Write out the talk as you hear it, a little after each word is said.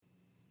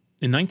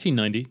In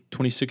 1990,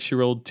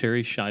 26-year-old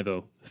Terri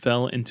Schiavo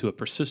fell into a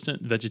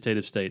persistent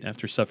vegetative state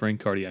after suffering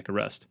cardiac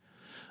arrest.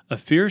 A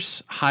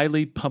fierce,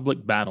 highly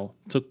public battle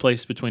took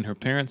place between her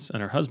parents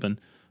and her husband,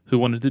 who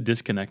wanted to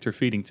disconnect her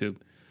feeding tube.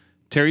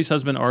 Terri's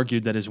husband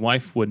argued that his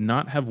wife would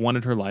not have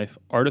wanted her life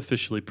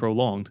artificially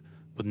prolonged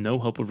with no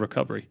hope of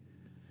recovery.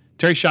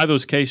 Terri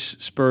Schiavo's case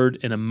spurred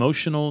an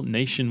emotional,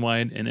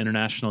 nationwide, and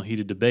international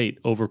heated debate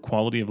over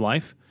quality of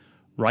life,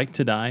 right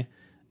to die,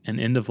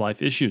 and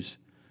end-of-life issues.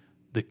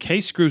 The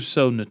case grew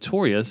so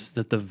notorious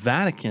that the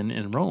Vatican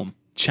in Rome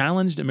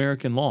challenged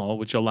American law,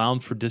 which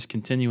allowed for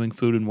discontinuing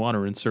food and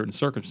water in certain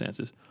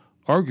circumstances,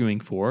 arguing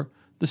for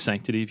the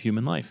sanctity of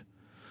human life.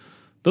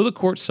 Though the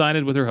court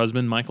sided with her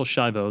husband, Michael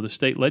Schiavo, the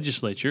state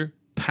legislature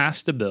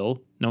passed a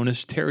bill known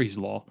as Terri's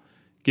Law,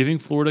 giving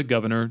Florida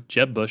Governor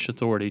Jeb Bush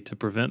authority to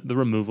prevent the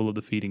removal of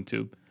the feeding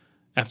tube.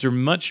 After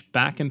much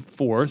back and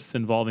forth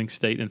involving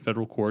state and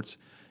federal courts,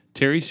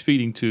 Terri's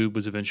feeding tube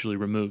was eventually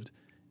removed,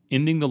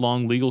 ending the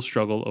long legal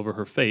struggle over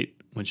her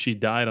fate when she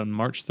died on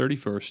March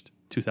 31st,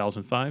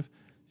 2005,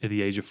 at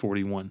the age of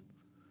 41.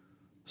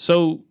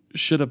 So,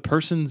 should a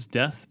person's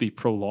death be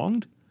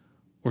prolonged?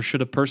 Or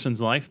should a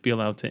person's life be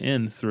allowed to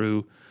end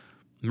through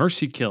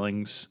mercy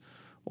killings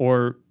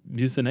or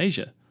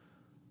euthanasia?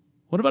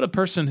 What about a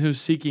person who's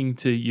seeking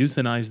to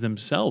euthanize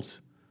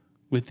themselves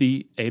with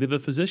the aid of a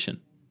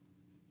physician?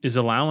 Is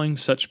allowing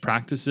such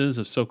practices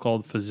of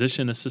so-called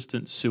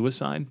physician-assisted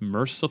suicide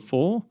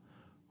merciful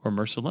or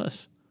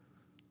merciless?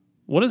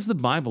 What does the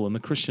Bible and the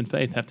Christian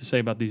faith have to say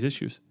about these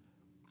issues?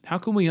 How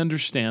can we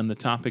understand the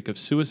topic of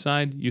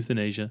suicide,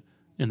 euthanasia,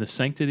 and the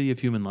sanctity of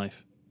human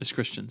life as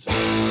Christians?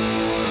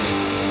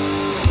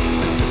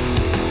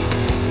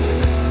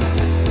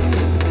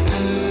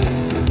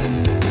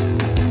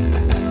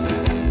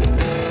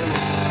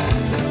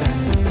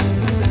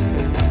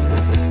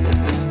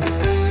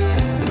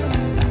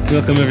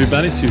 Welcome,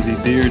 everybody, to the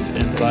Beards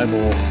and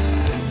Bible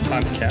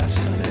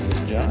podcast. My name is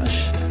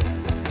Josh.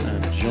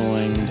 I'm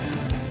joined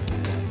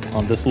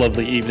on this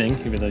lovely evening,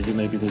 even though you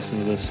may be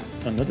listening to this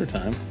another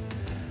time,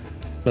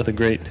 by the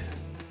great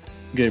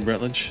Gabe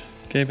Rutledge.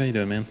 Gabe, how you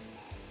doing, man?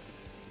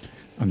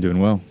 I'm doing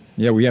well.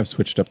 Yeah, we have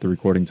switched up the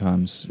recording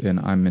times, and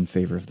I'm in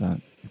favor of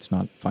that. It's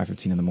not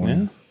 5:15 in the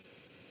morning. Yeah.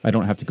 I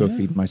don't have to go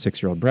feed my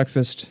 6-year-old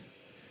breakfast.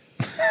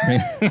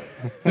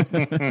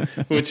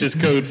 Which is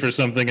code for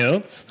something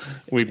else.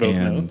 We both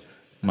know.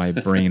 My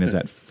brain is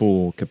at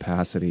full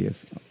capacity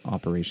of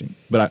operation.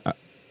 But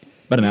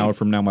about an hour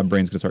from now, my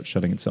brain's going to start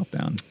shutting itself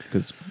down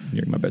because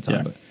nearing my bedtime.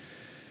 Yeah, but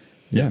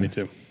yeah, me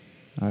too.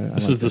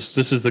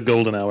 This is the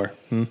golden hour.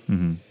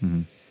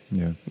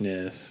 Yeah.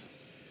 Yes.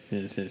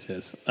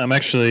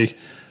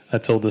 I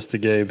told this to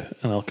Gabe,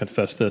 and I'll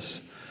confess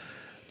this.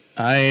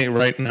 I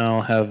right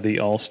now have the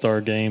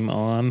All-Star game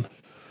on,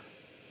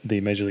 the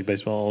Major League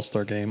Baseball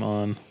All-Star game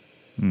on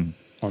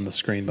the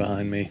screen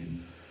behind me.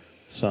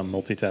 So I'm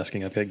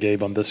multitasking. I've got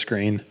Gabe on this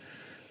screen.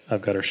 I've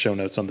got our show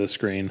notes on this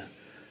screen.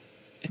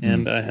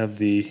 And I have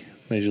the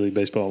Major League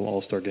Baseball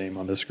All-Star game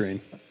on this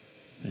screen.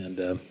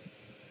 And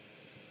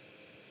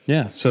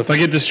so if I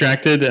get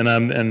distracted and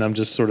I'm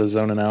just sort of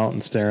zoning out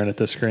and staring at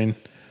this screen,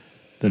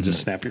 then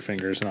just snap your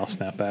fingers and I'll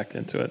snap back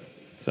into it.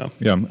 So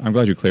yeah, I'm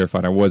glad you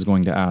clarified. I was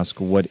going to ask,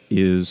 what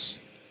is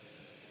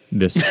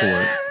this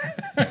sport?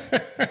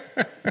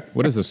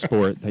 What is the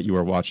sport that you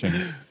are watching?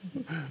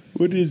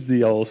 What is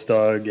the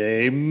All-Star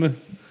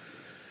game?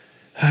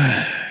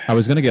 I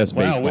was going to guess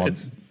baseball,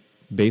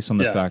 based on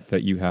the fact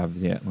that you have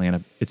the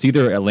Atlanta. It's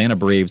either Atlanta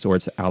Braves or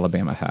it's the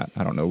Alabama hat.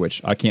 I don't know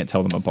which. I can't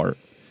tell them apart.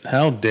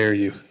 How dare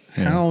you?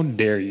 Yeah. How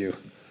dare you?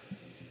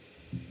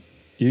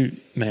 You,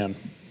 man,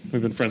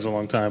 we've been friends a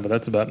long time, but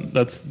that's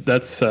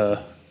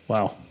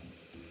wow.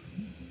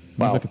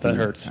 Wow, that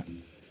hurts.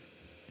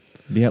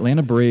 The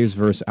Atlanta Braves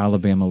versus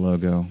Alabama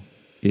logo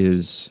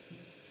is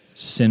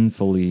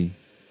sinfully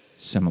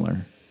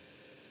similar.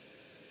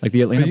 Like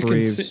the Atlanta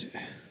Braves.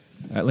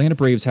 Atlanta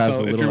Braves has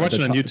a little. If you're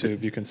watching on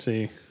YouTube, you can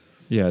see.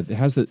 Yeah, it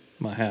has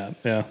my hat.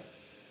 Yeah,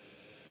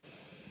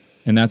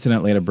 and that's an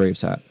Atlanta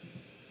Braves hat,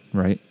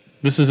 right?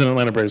 This is an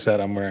Atlanta Braves hat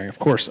I'm wearing. Of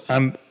course,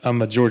 I'm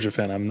a Georgia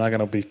fan. I'm not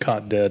going to be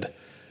caught dead.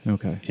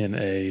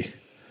 Okay.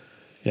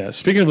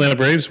 Speaking of Atlanta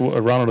Braves,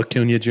 Ronald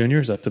Acuna Jr.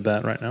 is up to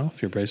bat right now.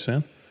 If you're a Braves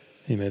fan,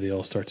 he made the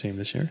All-Star team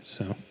this year,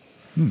 so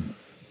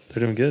they're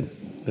doing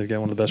good. They've got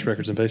one of the best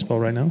records in baseball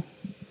right now.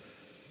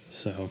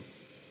 So,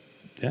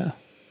 yeah.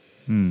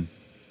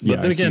 Yeah.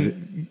 But then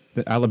again,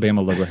 the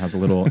Alabama logo has a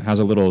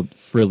little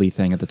frilly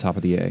thing at the top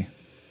of the A.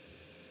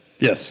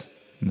 Yes.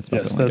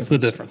 That's the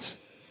difference.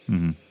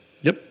 Mm-hmm.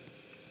 Yep.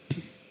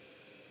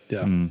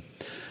 Yeah.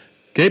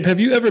 Gabe, have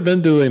you ever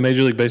been to a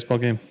Major League Baseball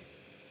game?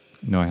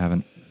 No, I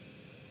haven't.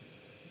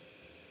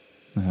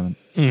 I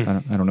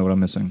don't know what I'm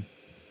missing.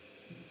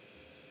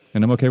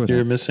 And I'm okay with that.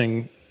 You're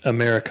missing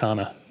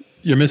Americana.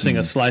 You're missing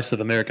a slice of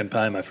American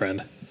pie, my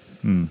friend.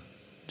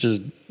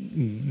 Just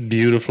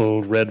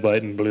beautiful red,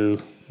 white, and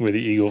blue where the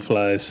eagle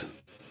flies.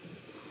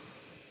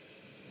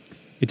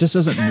 It just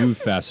doesn't move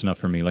fast enough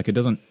for me. Like, it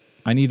doesn't.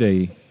 I need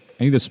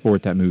a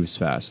sport that moves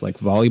fast, like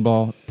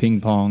volleyball,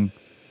 ping pong.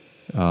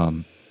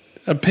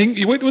 A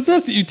ping. Wait, what's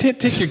else? You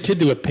take your kid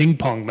to a ping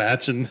pong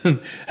match and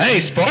hey,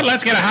 sport,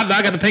 let's get a hot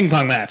dog at the ping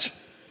pong match.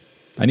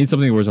 I need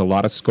something where there's a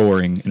lot of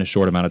scoring in a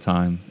short amount of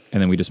time,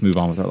 and then we just move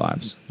on with our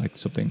lives, like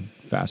something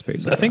fast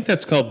paced. I think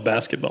that's called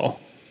basketball.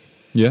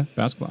 Yeah,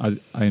 basketball.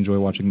 I enjoy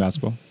watching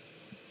basketball.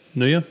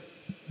 Do you?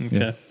 Okay.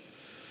 Yeah.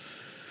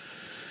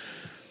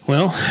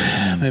 Well,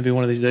 maybe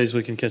one of these days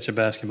we can catch a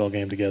basketball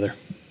game together.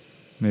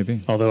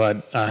 Maybe. Although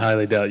I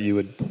highly doubt you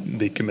would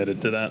be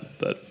committed to that,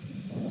 but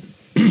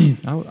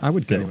I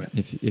would go. Anyway.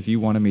 If you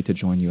wanted me to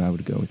join you, I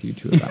would go with you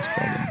to a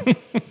basketball game.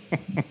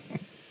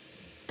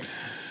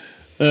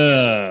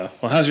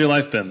 Well, how's your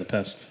life been the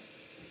past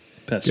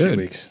few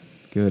weeks?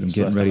 Good. I'm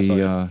getting ready.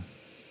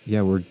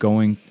 We're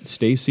going.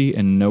 Stacy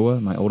and Noah,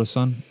 my oldest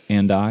son,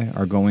 and I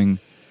are going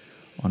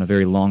on a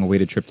very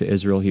long-awaited trip to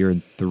Israel here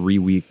in 3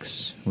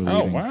 weeks.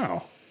 Oh,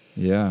 wow.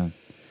 Yeah.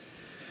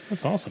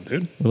 That's awesome,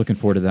 dude. We're looking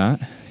forward to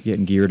that.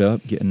 Getting geared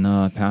up, getting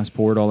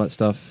passport, all that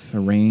stuff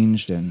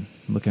arranged, and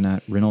looking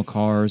at rental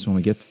cars when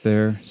we get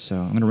there. So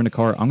I'm going to rent a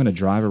car. I'm going to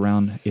drive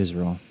around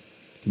Israel.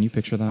 Can you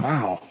picture that?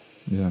 Wow.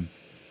 Yeah.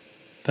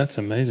 That's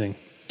amazing.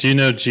 Do you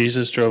know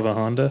Jesus drove a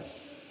Honda?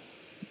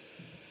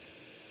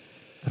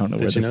 I don't know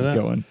where this is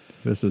going.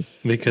 This is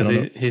because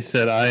he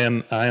said, "I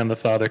am the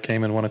Father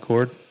came in one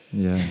accord."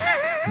 Yeah.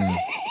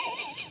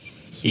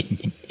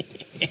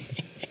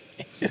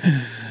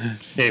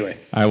 Anyway,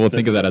 I will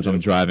think of that as I'm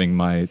driving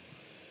my.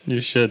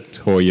 You should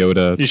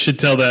Toyota. You should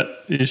tell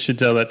that. You should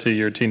tell that to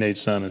your teenage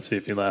son and see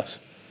if he laughs.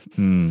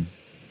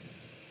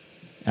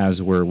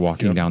 As we're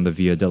walking down the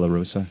Via della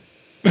Rosa.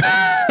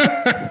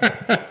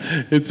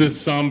 It's a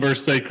somber,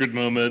 sacred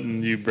moment,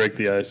 and you break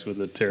the ice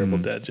with a terrible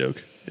dad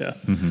joke. Yeah.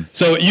 Mm-hmm.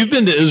 So you've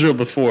been to Israel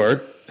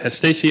before. Has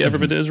Stacy ever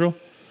been to Israel?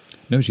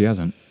 No, she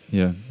hasn't.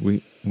 Yeah,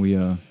 we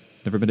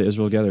never been to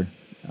Israel together.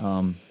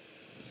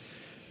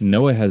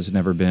 Noah has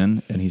never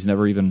been, and he's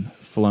never even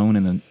flown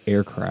in an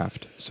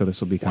aircraft. So this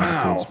will be kind of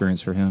a cool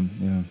experience for him.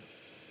 Yeah.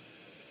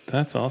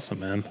 That's awesome,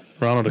 man.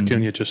 Ronald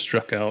Acuna just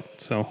struck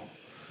out. So,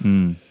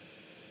 you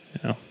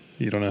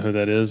don't know who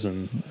that is,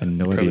 and you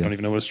probably don't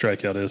even know what a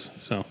strikeout is.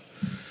 So,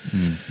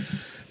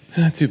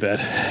 too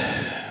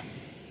bad.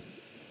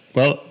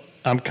 Well,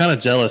 I'm kind of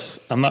jealous.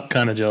 I'm not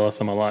kind of jealous.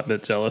 I'm a lot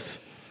bit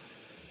jealous.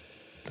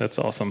 That's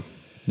awesome.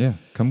 Yeah,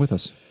 come with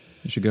us.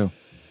 You should go.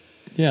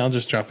 Yeah, I'll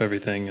just drop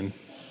everything and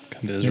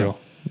come to Israel.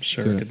 Yeah, I'm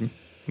sure I could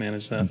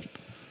manage that.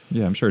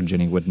 I'm sure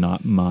Jenny would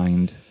not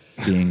mind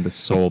being the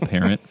sole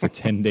parent for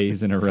 10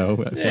 days in a row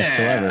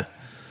whatsoever.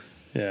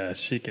 Yeah,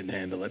 she can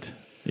handle it.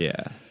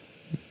 Yeah.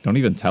 Don't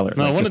even tell her.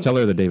 No, just tell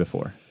her the day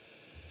before.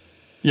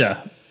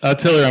 Yeah. I'll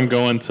tell her I'm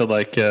going to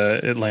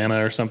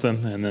Atlanta or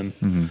something, and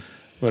then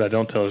what I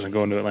don't tell her is I'm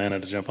going to Atlanta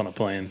to jump on a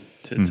plane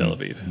to Tel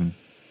Aviv.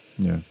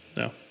 Yeah.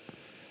 No.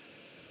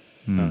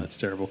 No, that's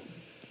terrible.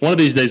 One of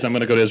these days I'm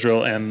going to go to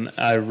Israel, and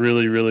I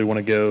really, really want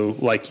to go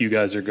like you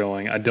guys are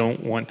going. I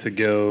don't want to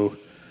go.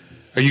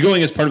 Are you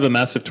going as part of a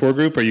massive tour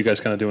group, or are you guys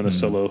kind of doing a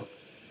solo?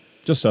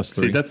 Just us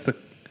three. See,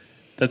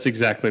 that's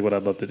exactly what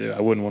I'd love to do.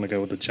 I wouldn't want to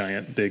go with a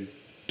giant, big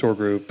tour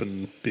group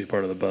and be a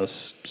part of the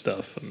bus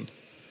stuff. And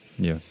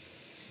yeah.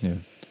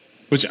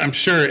 Which I'm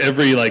sure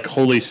every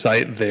holy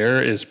site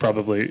there is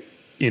probably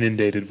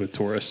inundated with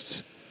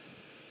tourists.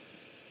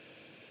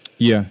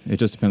 Yeah, it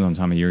just depends on the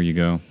time of year you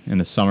go. In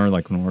the summer,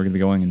 like when we're going to be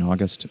going in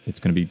August, it's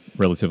going to be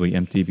relatively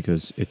empty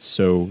because it's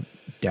so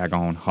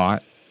daggone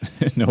hot.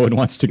 No one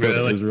wants to go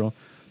to Israel.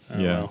 Oh,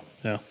 yeah.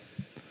 Well,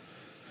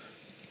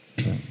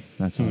 yeah.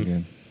 That's all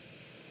good.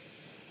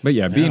 But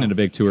yeah, being in a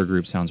big tour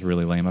group sounds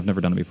really lame. I've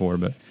never done it before,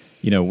 but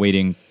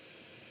waiting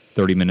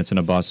 30 minutes in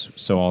a bus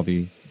so all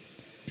the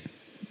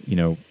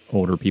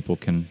older people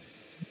can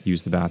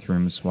use the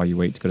bathrooms while you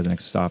wait to go to the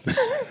next stop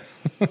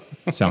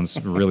sounds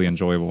really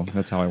enjoyable.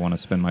 That's how I want to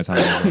spend my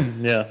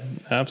time. Yeah,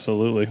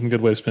 absolutely. A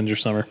good way to spend your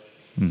summer.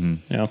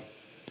 Yeah.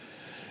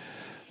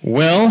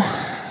 Well,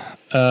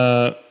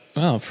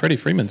 Freddie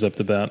Freeman's up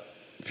to bat.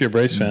 If you're a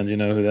Braves fan, you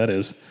know who that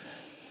is.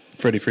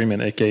 Freddie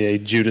Freeman, a.k.a.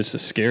 Judas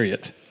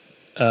Iscariot.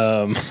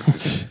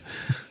 It's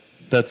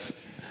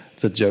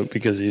a joke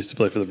because he used to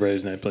play for the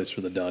Braves and now he plays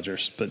for the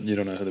Dodgers, but you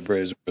don't know who the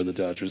Braves or the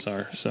Dodgers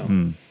are.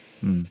 So,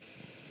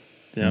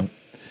 yeah.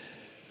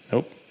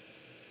 Nope.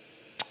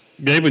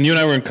 Gabe, when you and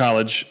I were in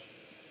college,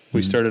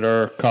 we started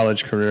our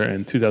college career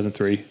in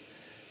 2003.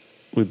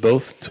 We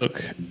both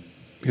took,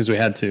 because we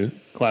had to,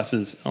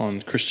 classes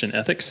on Christian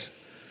ethics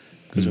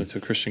because we went to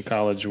a Christian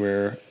college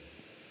where,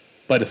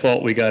 by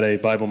default, we got a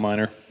Bible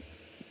minor.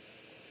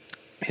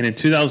 And in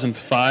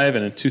 2005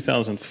 and in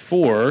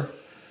 2004,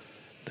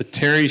 the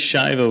Terri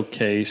Schiavo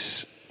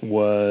case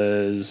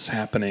was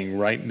happening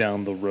right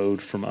down the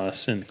road from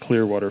us in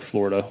Clearwater,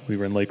 Florida. We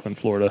were in Lakeland,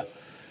 Florida.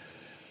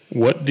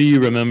 What do you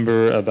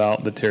remember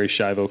about the Terri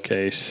Schiavo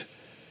case?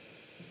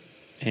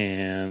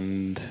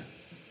 And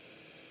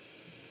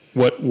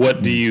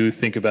what do you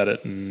think about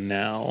it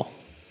now?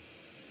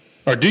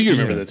 Or do you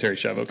remember the Terri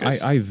Schiavo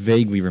case? I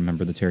vaguely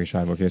remember the Terri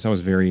Schiavo case. I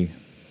was very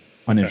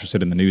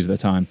uninterested in the news at the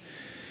time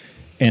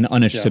and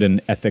uninterested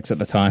in ethics at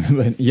the time.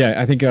 But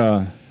yeah, I think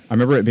I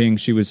remember it being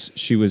she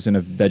was in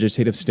a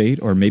vegetative state,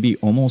 or maybe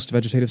almost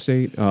vegetative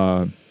state.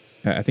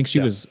 I think she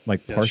was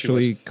like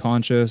partially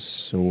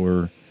conscious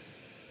or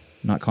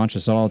not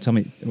conscious at all. Tell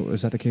me,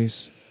 was that the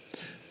case?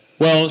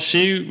 Well,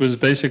 she was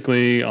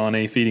basically on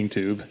a feeding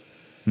tube,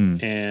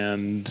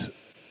 and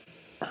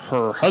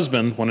her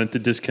husband wanted to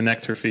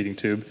disconnect her feeding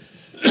tube.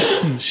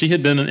 She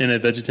had been in a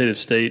vegetative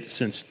state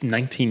since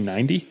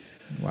 1990.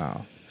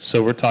 Wow.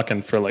 So we're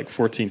talking for like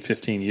 14,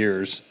 15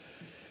 years.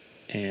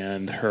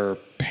 And her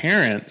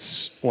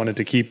parents wanted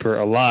to keep her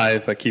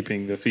alive by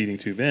keeping the feeding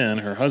tube in.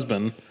 Her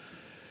husband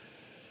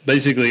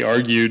basically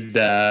argued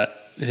that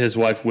his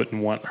wife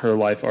wouldn't want her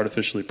life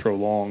artificially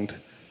prolonged,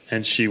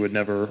 and she would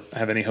never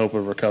have any hope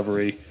of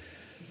recovery.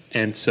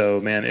 And so,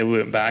 man, it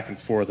went back and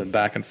forth and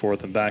back and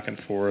forth and back and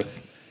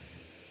forth.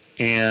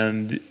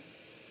 And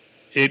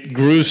it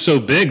grew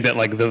so big that,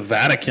 like, the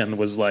Vatican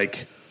was,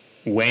 like,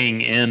 weighing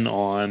in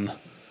on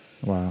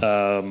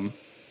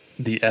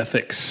the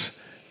ethics,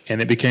 and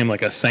it became,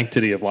 like, a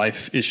sanctity of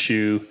life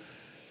issue.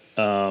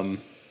 And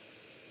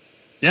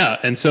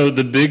so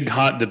the big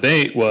hot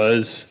debate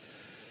was,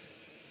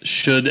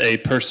 should a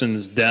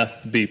person's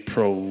death be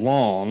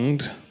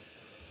prolonged?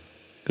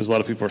 Because a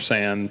lot of people are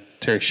saying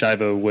Terri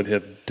Schiavo would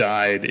have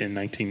died in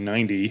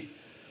 1990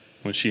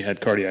 when she had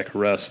cardiac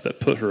arrest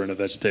that put her in a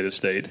vegetative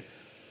state.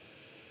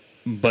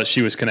 But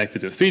she was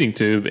connected to a feeding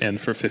tube,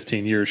 and for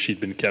 15 years she'd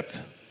been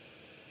kept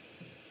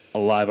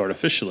alive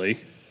artificially.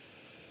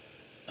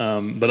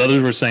 But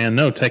others were saying,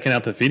 no, taking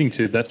out the feeding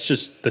tube, that's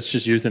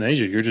just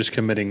euthanasia. You're just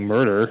committing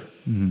murder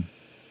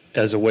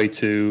as a way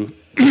to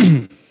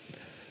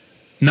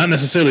not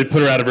necessarily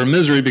put her out of her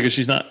misery, because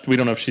we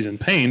don't know if she's in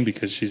pain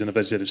because she's in a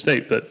vegetative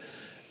state, but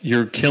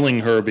you're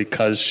killing her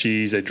because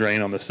she's a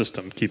drain on the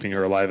system, keeping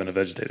her alive in a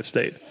vegetative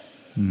state.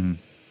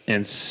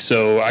 And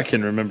so I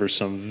can remember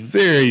some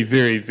very,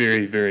 very,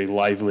 very, very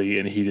lively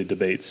and heated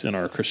debates in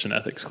our Christian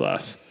ethics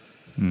class.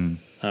 And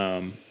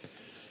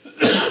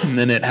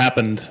then it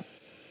happened,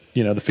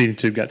 the feeding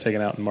tube got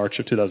taken out in March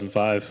of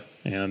 2005,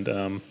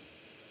 and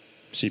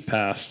she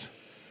passed.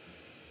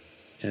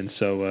 And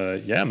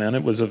so, man,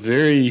 it was a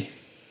very...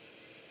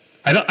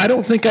 I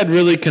don't think I'd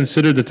really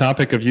considered the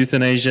topic of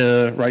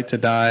euthanasia, right to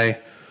die,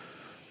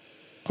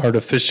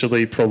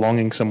 artificially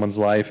prolonging someone's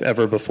life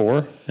ever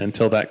before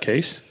until that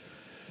case.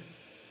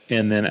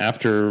 And then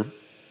after,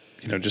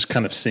 just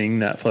kind of seeing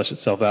that flesh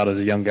itself out as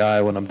a young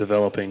guy when I'm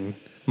developing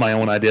my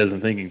own ideas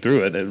and thinking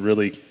through it, it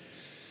really,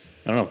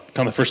 I don't know,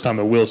 kind of the first time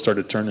the wheels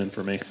started turning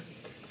for me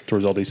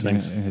towards all these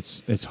things. Yeah,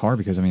 it's hard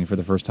because, for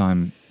the first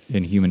time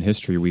in human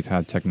history, we've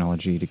had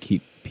technology to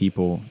keep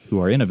people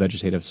who are in a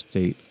vegetative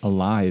state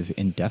alive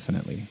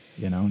indefinitely.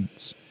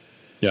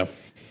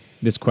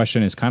 This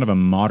question is kind of a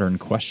modern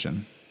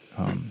question.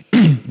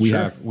 We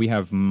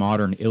have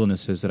modern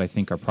illnesses that I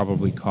think are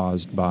probably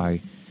caused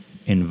by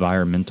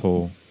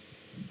environmental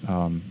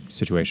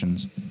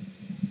situations.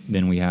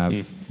 Then we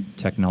have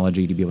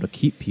technology to be able to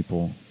keep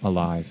people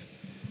alive.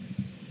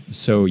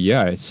 So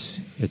yeah,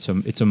 it's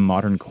a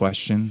modern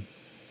question.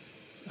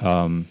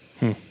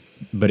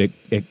 But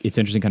it's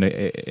interesting. Kind of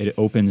it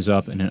opens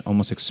up and it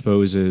almost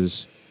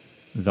exposes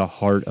the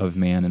heart of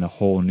man in a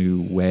whole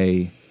new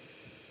way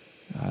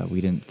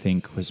we didn't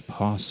think was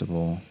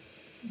possible.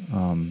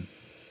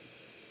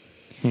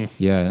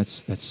 Yeah,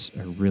 that's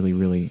a really,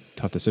 really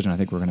tough decision. I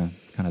think we're going to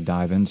kind of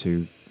dive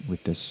into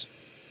with this.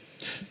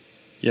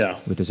 Yeah.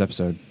 With this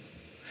episode.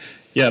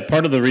 Yeah,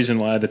 part of the reason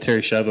why the Terri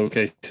Schiavo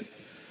case,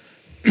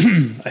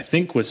 I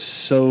think, was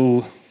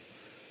so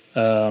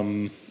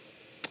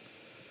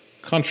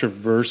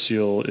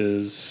controversial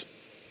is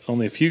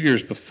only a few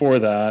years before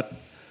that,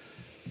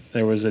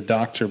 there was a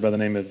doctor by the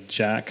name of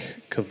Jack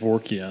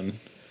Kevorkian.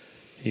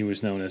 He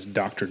was known as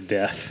Dr.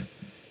 Death,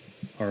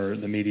 or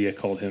the media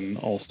called him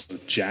also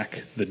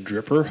Jack the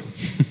Dripper.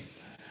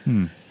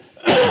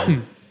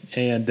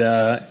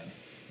 And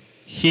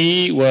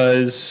he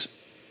was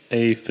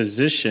a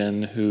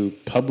physician who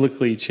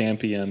publicly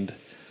championed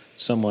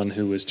someone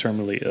who was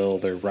terminally ill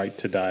their right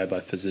to die by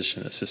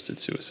physician-assisted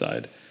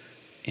suicide.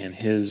 And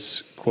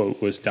his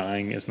quote was,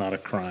 "Dying is not a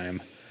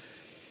crime."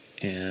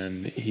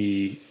 And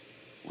he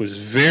was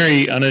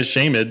very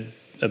unashamed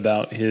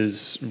about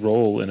his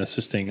role in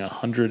assisting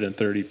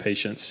 130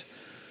 patients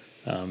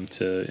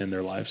to end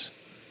their lives.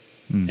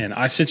 And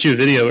I sent you a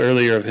video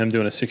earlier of him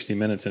doing a 60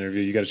 Minutes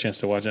interview. You got a chance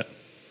to watch it?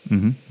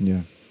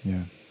 Yeah.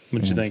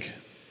 What did you think?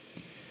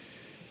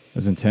 It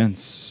was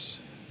intense,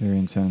 very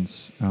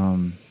intense.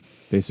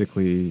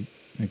 Basically,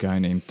 a guy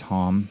named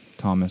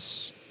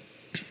Thomas,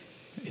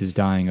 is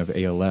dying of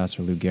ALS,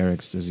 or Lou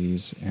Gehrig's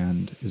disease,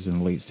 and is in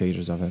the late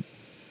stages of it.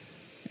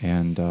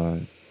 And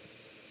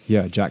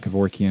Jack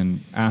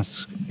Kevorkian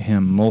asks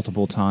him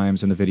multiple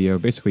times in the video.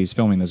 Basically, he's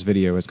filming this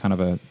video as kind of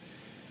a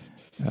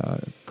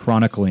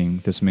chronicling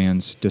this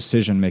man's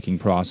decision-making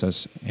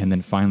process, and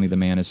then finally the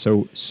man is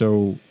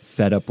so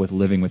fed up with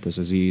living with this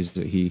disease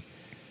that he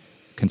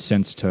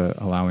consents to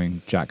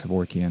allowing Jack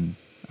Kevorkian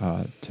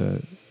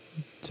to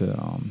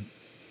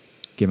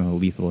give him a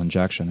lethal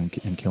injection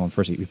and kill him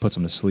first. He puts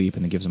him to sleep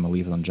and then gives him a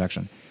lethal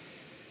injection.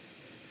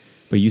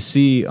 But you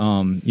see,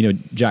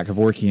 Jack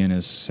Kevorkian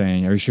is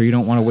saying, "Are you sure you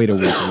don't want to wait a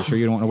week? Are you sure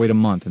you don't want to wait a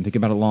month and think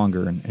about it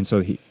longer?" And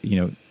so he,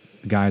 the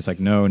guy's like,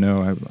 "No,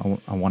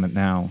 I want it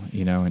now,"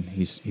 and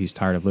he's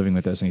tired of living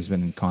with this, and he's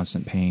been in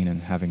constant pain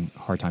and having a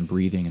hard time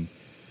breathing, and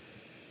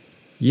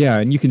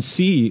and you can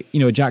see,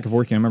 Jack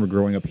Kevorkian. I remember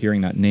growing up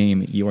hearing that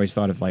name. You always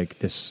thought of like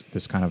this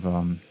kind of I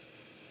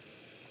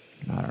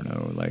don't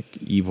know, like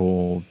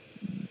evil,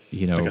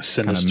 like a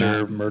sinister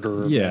kind of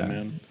murderer. Yeah.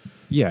 Man.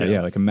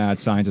 Yeah, like a mad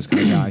scientist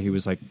kind of guy who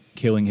was like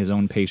killing his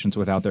own patients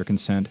without their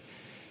consent,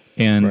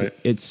 and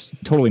it's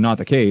totally not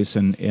the case.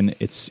 And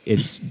it's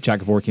Jack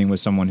Kevorkian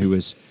was someone who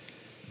was,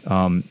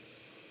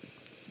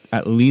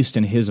 at least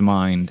in his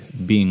mind,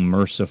 being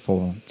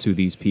merciful to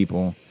these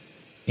people,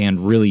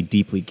 and really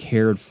deeply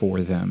cared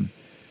for them,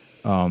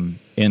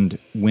 and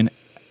went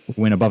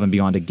above and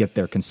beyond to get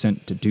their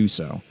consent to do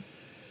so.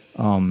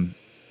 And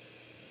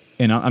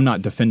I'm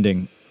not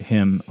defending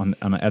him on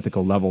an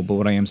ethical level, but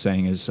what I am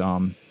saying is,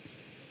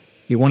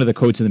 one of the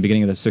quotes in the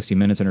beginning of the 60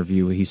 Minutes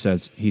interview, he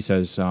says,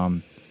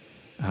 I'm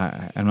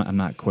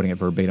not quoting it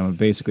verbatim, but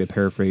basically a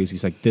paraphrase.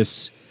 He's like,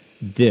 this,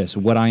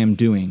 what I am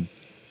doing,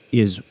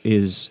 is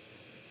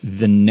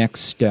the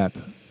next step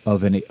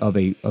of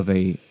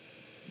a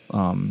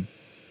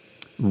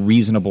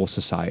reasonable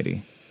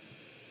society.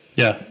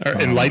 Yeah, or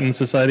enlightened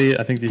society.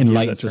 I think they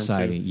enlightened use that term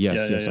society. too.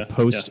 Yes.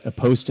 A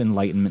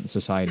post-enlightenment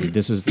society.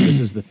 This is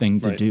the thing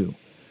to do.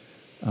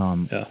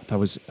 That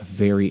was a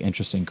very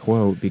interesting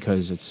quote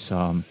because it's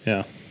a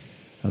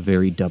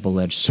very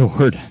double-edged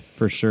sword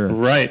for sure.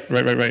 Right.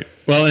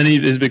 Well, and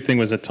his big thing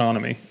was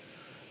autonomy.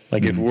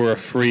 Like if we're a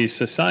free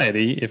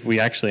society, if we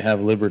actually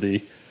have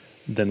liberty,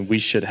 then we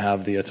should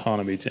have the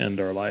autonomy to end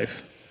our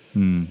life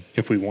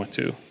if we want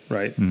to,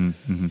 right?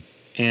 Mm-hmm.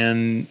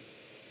 And,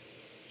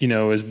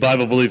 as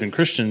Bible-believing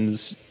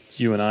Christians,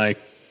 you and I,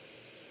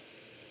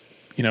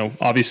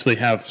 obviously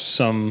have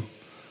some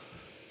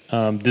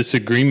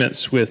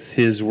disagreements with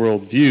his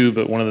worldview,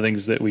 but one of the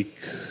things that we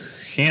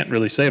can't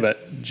really say about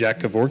Jack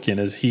Kevorkian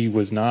is he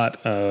was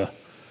not a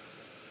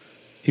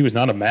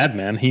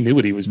madman. He knew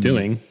what he was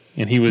doing,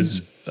 and he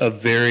was a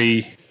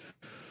very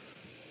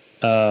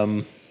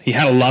he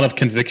had a lot of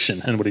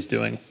conviction in what he's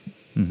doing.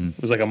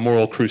 It was like a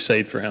moral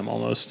crusade for him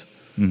almost.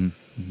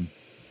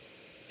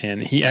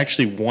 And he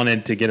actually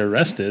wanted to get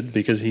arrested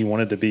because he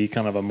wanted to be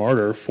kind of a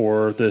martyr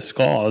for this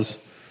cause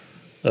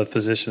of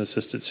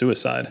physician-assisted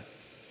suicide.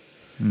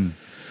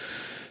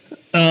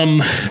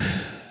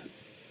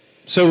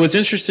 So what's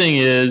interesting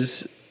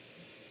is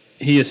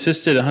he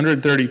assisted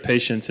 130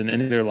 patients in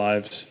ending their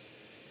lives,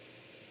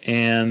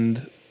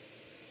 and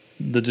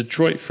the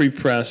Detroit Free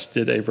Press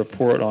did a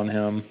report on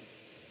him.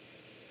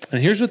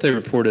 And here's what they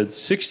reported.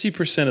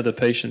 60% of the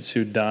patients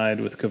who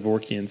died with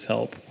Kevorkian's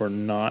help were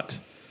not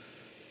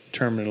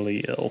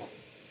terminally ill.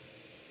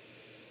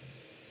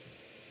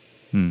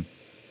 And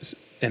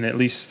at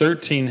least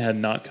 13 had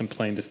not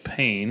complained of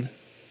pain.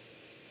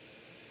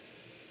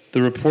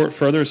 The report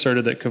further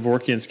asserted that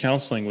Kevorkian's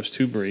counseling was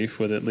too brief,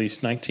 with at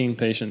least 19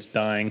 patients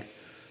dying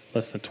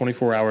less than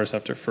 24 hours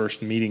after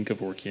first meeting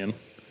Kevorkian.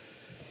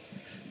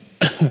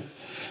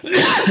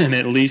 In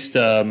at least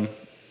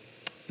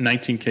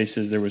 19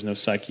 cases, there was no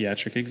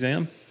psychiatric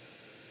exam.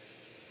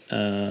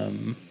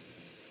 And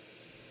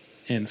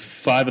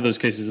 5 of those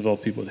cases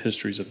involved people with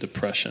histories of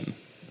depression.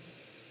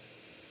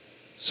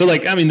 So,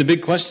 the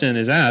big question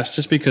is asked,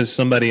 just because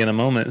somebody in a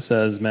moment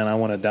says, man, I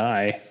want to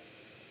die,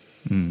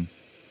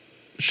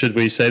 should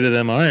we say to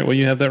them, all right, well,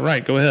 you have that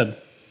right, go ahead?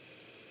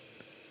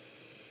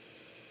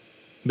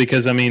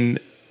 Because,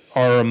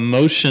 our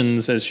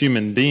emotions as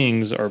human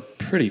beings are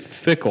pretty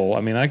fickle.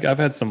 I've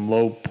had some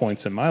low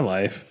points in my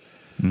life.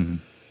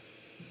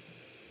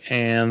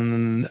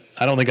 And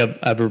I don't think I've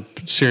ever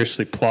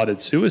seriously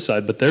plotted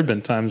suicide, but there have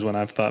been times when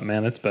I've thought,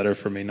 man, it's better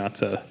for me not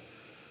to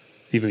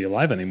even be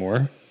alive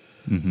anymore.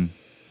 And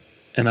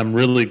I'm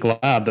really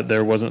glad that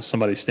there wasn't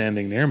somebody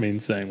standing near me and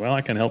saying, well,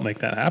 I can help make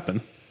that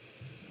happen.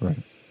 Right.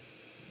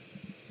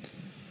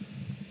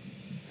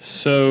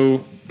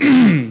 So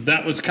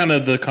that was kind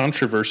of the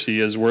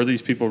controversy, is were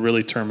these people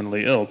really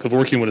terminally ill?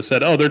 Kevorkian would have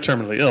said, oh, they're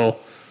terminally ill.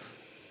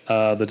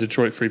 The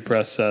Detroit Free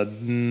Press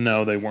said,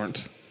 no, they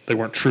weren't. They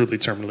weren't truly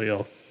terminally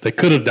ill. They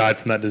could have died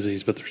from that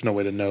disease, but there's no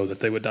way to know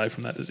that they would die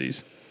from that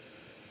disease.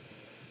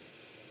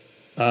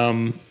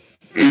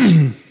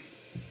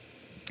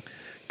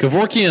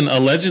 Kevorkian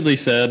allegedly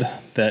said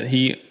that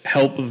he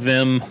helped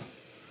them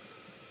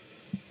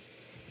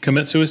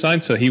commit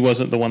suicide, so he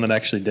wasn't the one that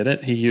actually did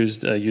it. He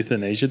used a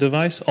euthanasia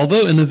device.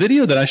 Although in the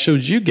video that I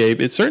showed you, Gabe,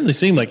 it certainly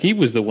seemed like he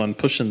was the one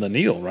pushing the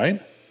needle, right?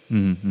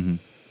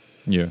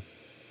 Yeah.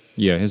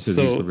 Yeah, his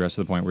disease progressed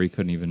to the point where he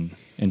couldn't even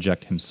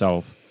inject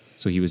himself,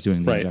 so he was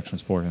doing the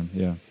injections for him.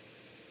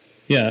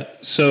 Yeah,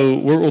 so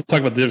we'll talk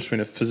about the difference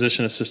between a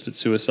physician-assisted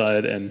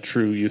suicide and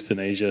true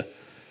euthanasia.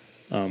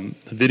 The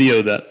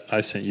video that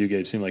I sent you,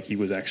 Gabe, seemed like he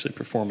was actually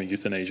performing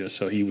euthanasia,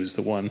 so he was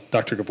the one,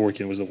 Dr.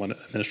 Kevorkian was the one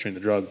administering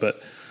the drug,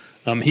 but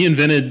he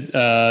invented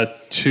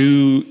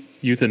 2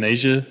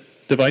 euthanasia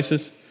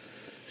devices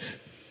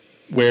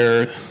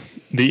where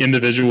the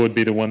individual would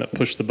be the one that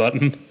pushed the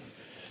button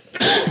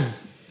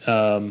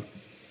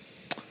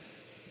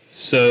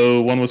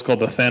So one was called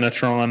the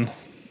Thanatron,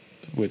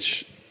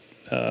 which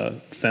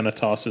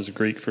Thanatos is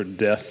Greek for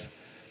death,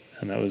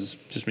 and that was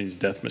just means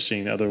death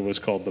machine. The other was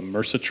called the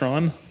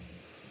Mercitron,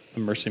 the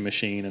mercy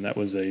machine, and that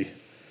was a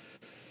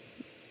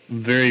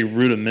very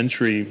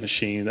rudimentary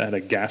machine that had a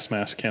gas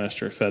mask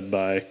canister fed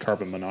by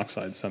carbon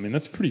monoxide. So, I mean,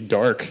 that's pretty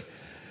dark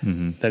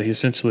that he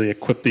essentially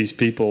equipped these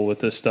people with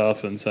this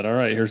stuff and said, all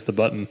right, here's the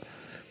button,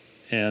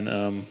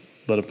 and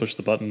let them push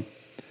the button.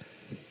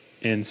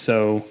 And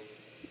so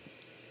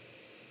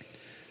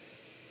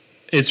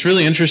it's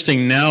really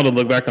interesting now to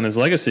look back on his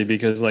legacy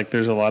because, like,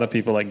 there's a lot of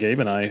people like Gabe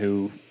and I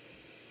who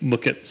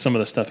look at some of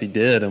the stuff he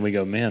did and we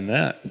go, man,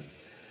 that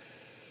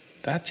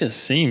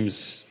just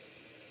seems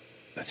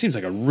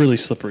like a really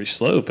slippery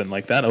slope, and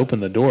like that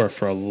opened the door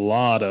for a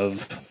lot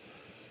of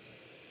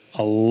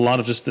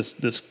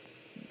just this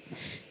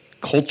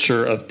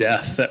culture of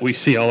death that we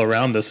see all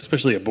around us,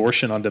 especially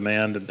abortion on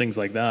demand and things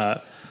like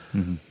that.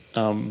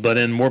 But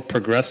in more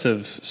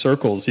progressive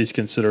circles, he's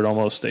considered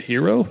almost a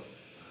hero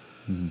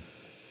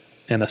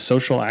and a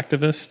social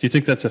activist. Do you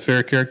think that's a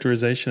fair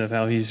characterization of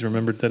how he's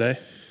remembered today?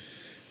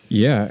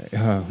 Yeah,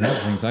 one of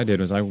the things I did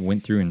was I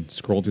went through and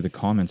scrolled through the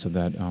comments of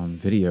that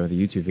video, the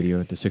YouTube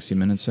video, the 60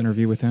 Minutes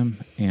interview with him,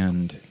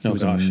 and it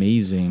was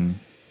amazing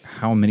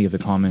how many of the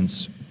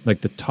comments,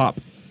 like the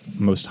top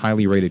most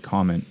highly rated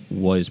comment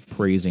was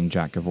praising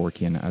Jack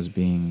Kevorkian as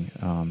being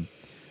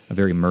a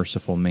very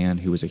merciful man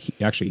who was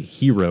actually a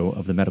hero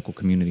of the medical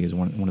community, as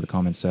one of the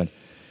comments said.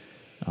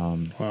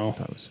 Wow.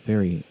 That was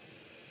very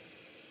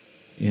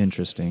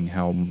interesting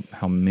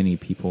how many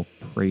people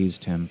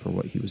praised him for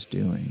what he was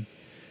doing.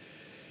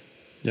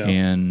 Yeah.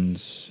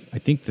 And I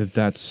think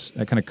that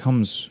kind of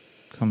comes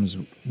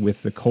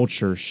with the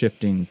culture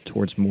shifting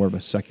towards more of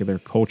a secular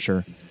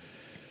culture,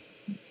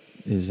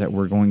 is that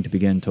we're going to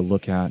begin to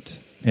look at,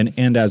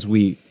 and as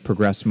we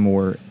progress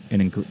more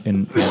and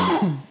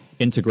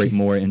integrate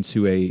more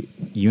into a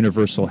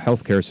universal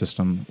healthcare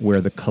system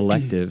where the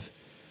collective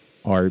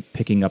are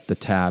picking up the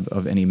tab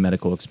of any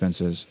medical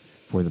expenses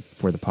for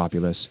the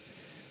populace,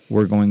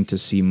 we're going to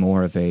see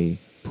more of a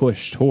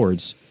push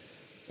towards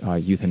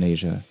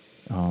euthanasia.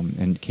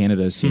 And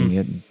Canada is seeing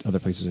it, and other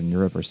places in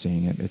Europe are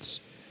seeing it. It's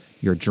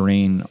your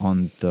drain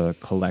on the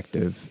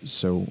collective.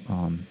 So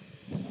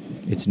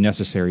it's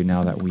necessary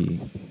now that we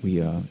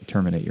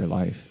terminate your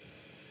life.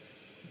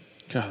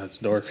 God, that's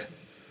dark.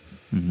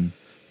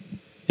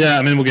 Yeah,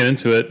 I mean, we'll get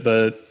into it,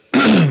 but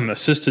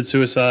assisted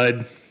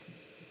suicide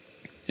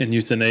and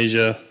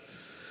euthanasia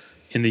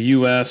in the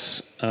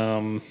U.S.,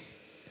 the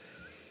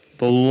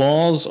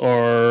laws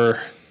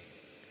are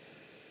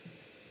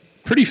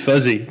pretty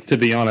fuzzy, to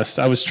be honest.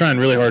 I was trying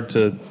really hard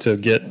to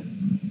get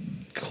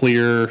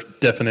clear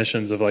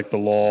definitions of like the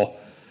law,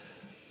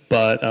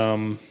 but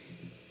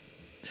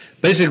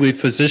basically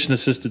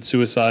physician-assisted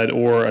suicide,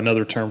 or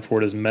another term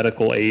for it is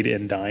medical aid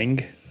in dying.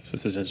 So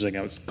it's essentially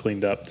how it's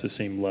cleaned up to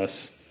seem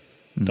less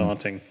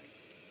daunting.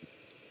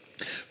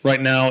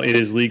 Right now it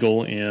is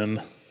legal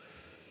in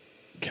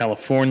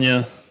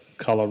California,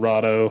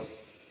 Colorado,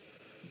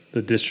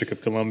 the District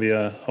of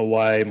Columbia,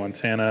 Hawaii,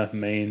 Montana,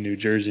 Maine, New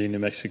Jersey, New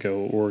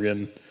Mexico,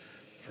 Oregon,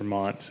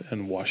 Vermont,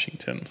 and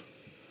Washington.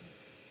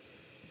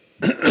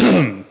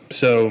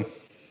 So,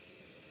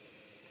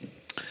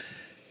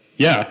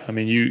 yeah, I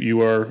mean,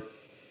 you are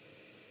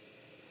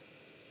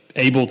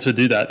able to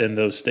do that in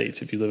those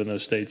states. If you live in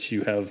those states,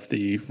 you have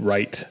the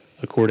right,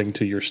 according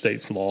to your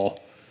state's law,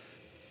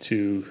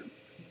 to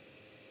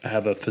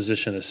have a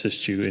physician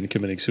assist you in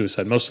committing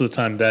suicide. Most of the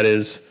time that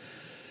is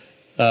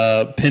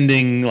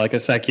pending like a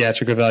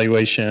psychiatric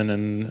evaluation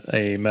and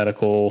a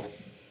medical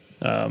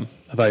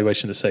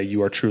evaluation to say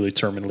you are truly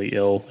terminally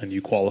ill and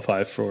you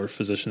qualify for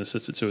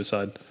physician-assisted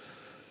suicide.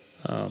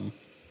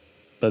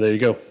 But there you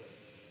go.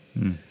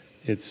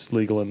 It's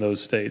legal in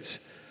those states.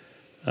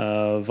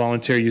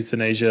 Voluntary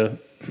euthanasia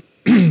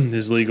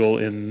is legal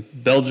in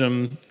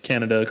Belgium,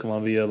 Canada,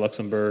 Colombia,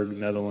 Luxembourg,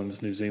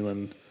 Netherlands, New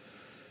Zealand,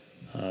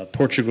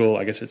 Portugal.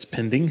 I guess it's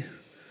pending.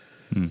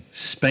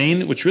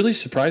 Spain, which really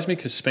surprised me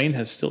because Spain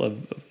has still a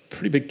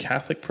pretty big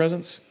Catholic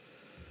presence.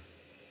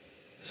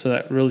 So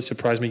that really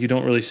surprised me. You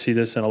don't really see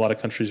this in a lot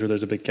of countries where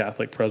there's a big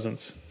Catholic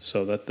presence.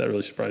 So that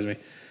really surprised me.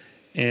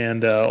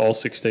 And all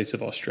 6 states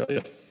of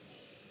Australia.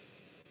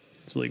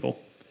 It's legal.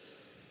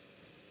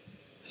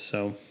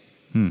 So.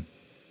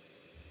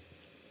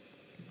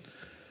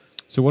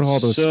 So what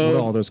do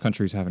all those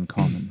countries have in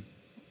common?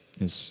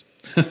 Is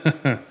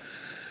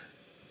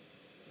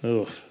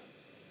some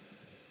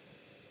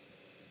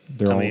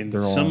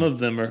of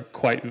them are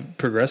quite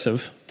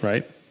progressive,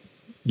 right?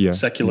 Yeah,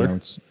 secular.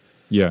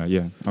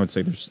 Yeah. I would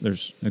say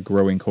there's a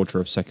growing culture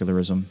of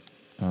secularism,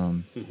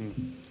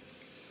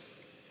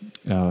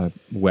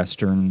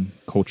 Western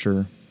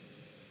culture,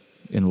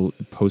 in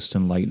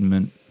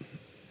post-Enlightenment.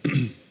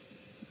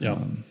 Yeah.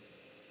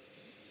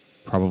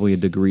 Probably a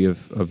degree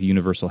of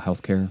universal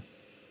health care.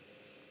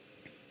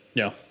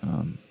 Yeah.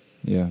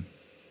 Yeah.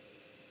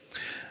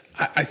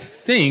 I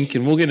think,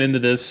 and we'll get into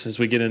this as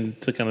we get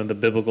into kind of the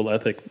biblical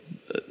ethic,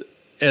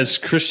 as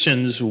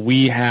Christians,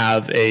 we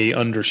have a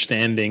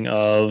understanding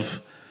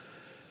of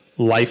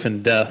life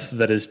and death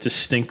that is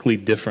distinctly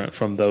different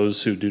from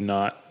those who do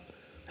not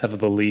have a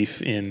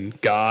belief in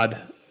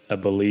God, a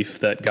belief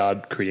that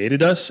God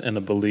created us, and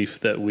a belief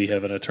that we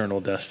have an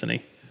eternal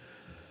destiny.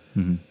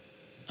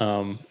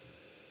 Mm-hmm.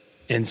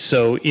 And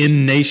so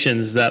in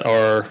nations that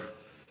are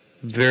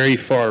very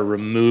far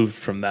removed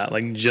from that,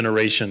 like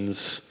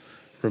generations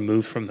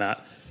removed from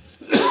that,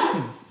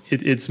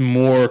 it's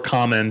more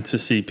common to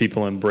see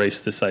people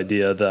embrace this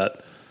idea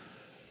that,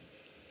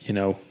 you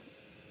know,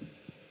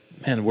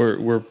 man,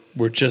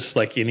 we're just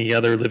like any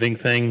other living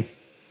thing.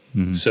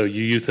 Mm-hmm. So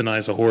you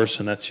euthanize a horse,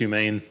 and that's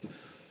humane.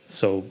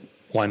 So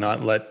why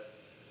not let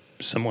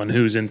someone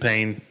who's in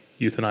pain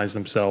euthanize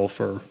themselves,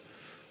 or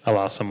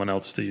allow someone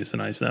else to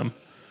euthanize them?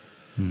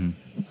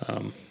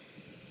 Mm-hmm.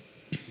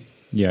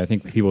 Yeah, I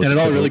think people... And it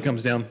all really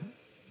comes down...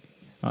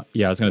 I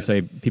was going to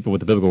say, people with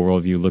the biblical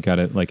worldview look at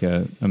it like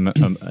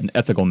an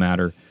ethical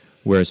matter,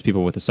 whereas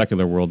people with a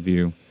secular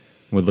worldview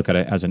would look at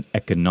it as an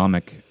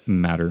economic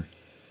matter.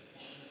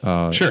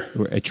 Sure.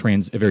 A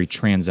very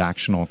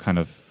transactional kind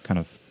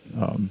of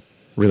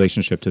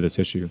relationship to this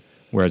issue,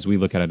 whereas we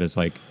look at it as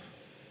like,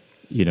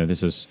 you know,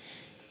 this is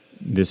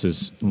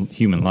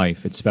human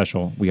life. It's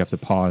special. We have to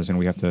pause and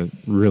we have to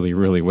really,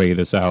 really weigh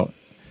this out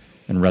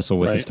and wrestle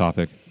with this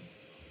topic.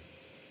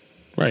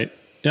 Right.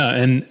 Yeah,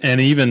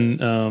 and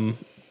even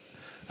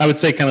I would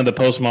say kind of the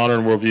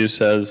postmodern worldview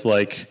says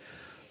like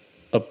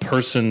a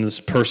person's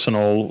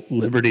personal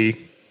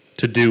liberty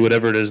to do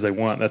whatever it is they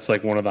want. That's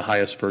like one of the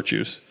highest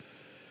virtues.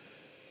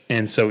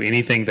 And so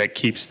anything that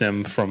keeps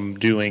them from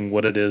doing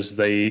what it is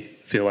they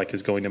feel like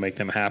is going to make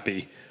them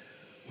happy,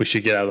 we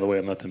should get out of the way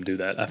and let them do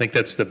that. I think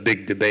that's the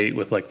big debate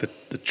with like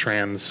the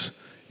trans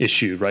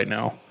issue right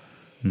now,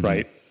 mm-hmm.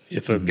 right?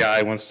 If a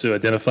guy wants to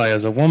identify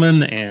as a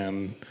woman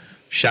and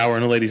shower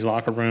in a ladies'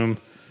 locker room,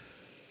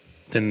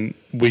 then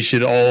we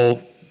should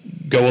all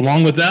go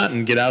along with that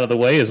and get out of the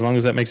way as long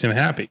as that makes him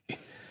happy.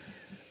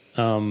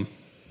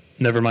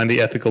 Never mind the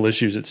ethical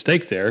issues at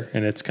stake there.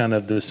 And it's kind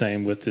of the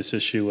same with this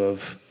issue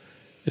of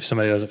if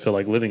somebody doesn't feel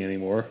like living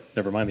anymore,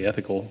 never mind the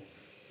ethical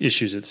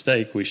issues at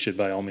stake, we should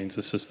by all means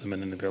assist them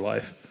in their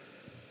life.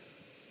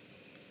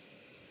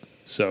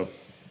 So,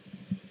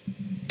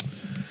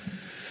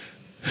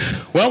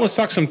 well, let's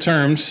talk some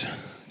terms,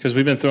 because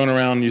we've been throwing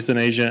around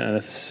euthanasia and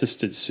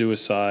assisted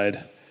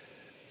suicide,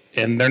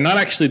 and they're not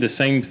actually the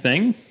same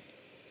thing.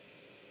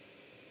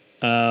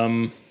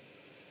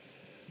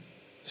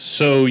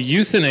 So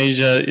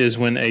euthanasia is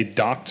when a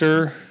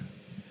doctor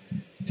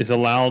is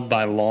allowed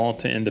by law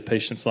to end a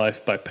patient's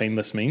life by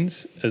painless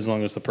means, as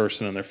long as the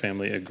person and their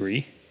family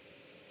agree.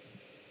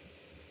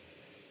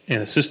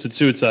 And assisted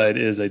suicide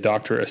is a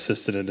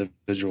doctor-assisted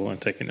individual in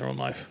taking their own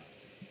life.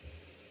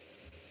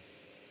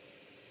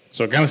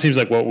 So it kind of seems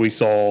like what we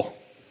saw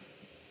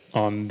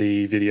on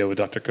the video with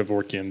Dr.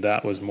 Kevorkian,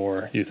 that was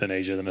more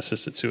euthanasia than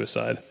assisted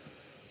suicide.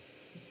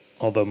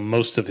 Although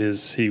most of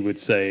his, he would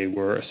say,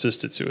 were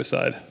assisted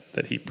suicide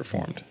that he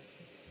performed.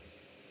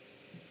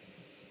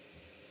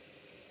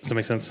 Does that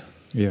make sense?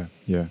 Yeah.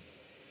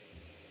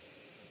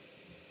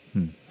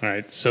 All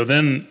right, so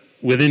then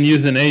within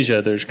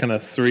euthanasia, there's kind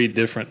of three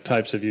different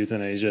types of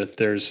euthanasia.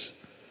 There's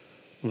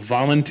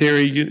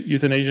voluntary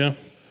euthanasia.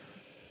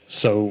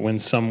 So when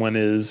someone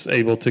is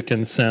able to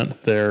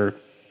consent, they're,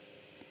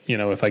 you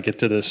know, if I get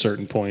to this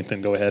certain point,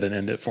 then go ahead and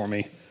end it for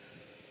me.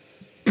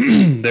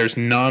 There's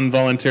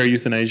non-voluntary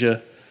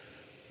euthanasia,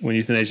 when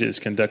euthanasia is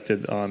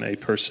conducted on a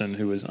person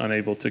who is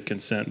unable to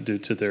consent due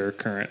to their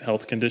current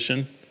health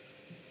condition.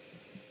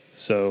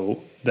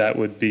 So that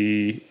would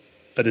be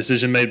a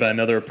decision made by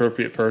another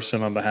appropriate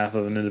person on behalf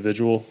of an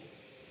individual.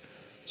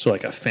 So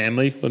like a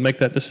family would make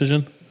that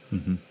decision.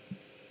 Mm-hmm.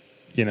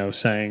 You know,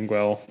 saying,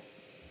 well,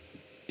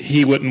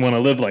 he wouldn't want to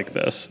live like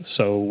this,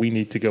 so we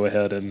need to go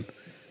ahead and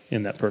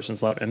end that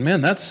person's life. And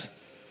man, that's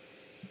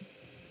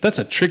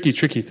a tricky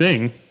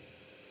thing,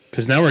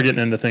 because now we're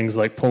getting into things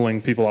like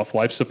pulling people off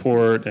life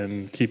support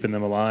and keeping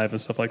them alive and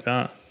stuff like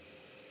that.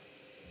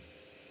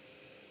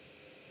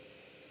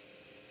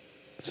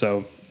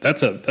 So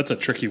that's a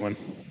tricky one.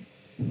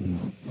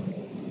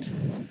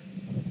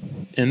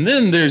 And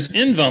then there's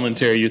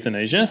involuntary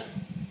euthanasia,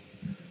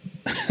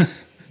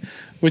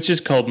 which is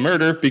called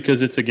murder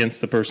because it's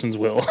against the person's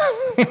will.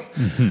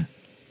 Mm-hmm.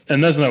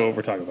 And that's not what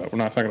we're talking about. We're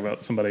not talking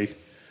about somebody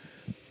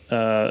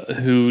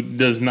who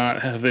does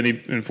not have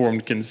any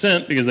informed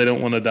consent because they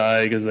don't want to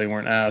die because they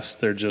weren't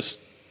asked. They're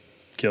just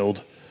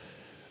killed.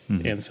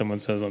 Mm-hmm. And someone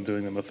says, I'm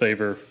doing them a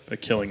favor by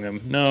killing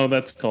them. No,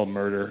 that's called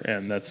murder,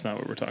 and that's not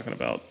what we're talking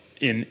about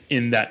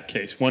in that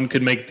case. One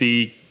could make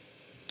the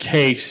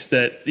case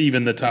that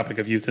even the topic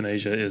of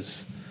euthanasia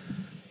is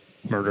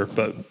murder,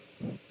 but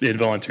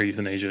involuntary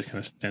euthanasia kind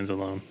of stands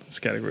alone. It's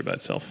a category by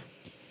itself.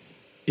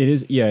 It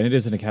is, yeah, it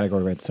is in a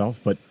category by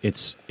itself, but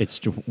it's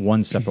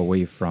one step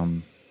away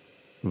from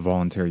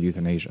voluntary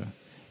euthanasia.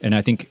 And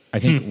I think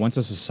once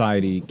a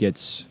society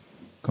gets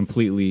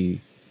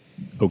completely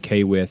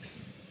okay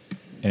with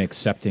and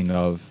accepting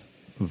of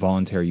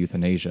voluntary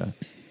euthanasia,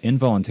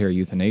 involuntary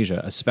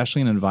euthanasia,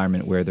 especially in an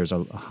environment where there's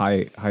a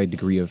high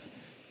degree of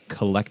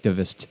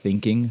collectivist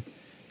thinking,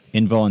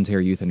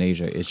 involuntary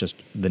euthanasia is just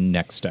the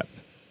next step.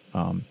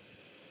 I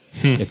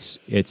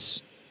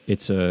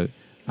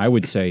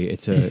would say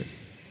it's a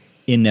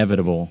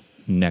inevitable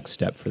next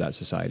step for that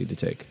society to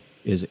take,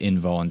 is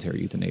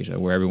involuntary euthanasia,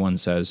 where everyone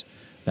says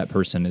that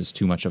person is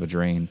too much of a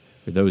drain,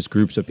 or those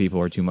groups of people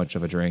are too much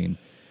of a drain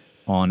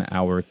on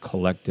our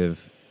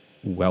collective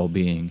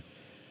well-being.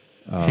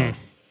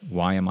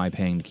 Why am I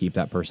paying to keep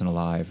that person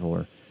alive?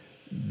 Or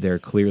they're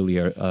clearly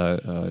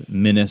a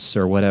menace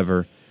or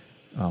whatever.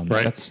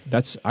 Right.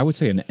 That's I would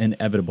say an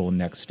inevitable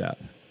next step.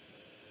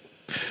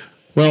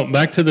 Well,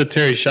 back to the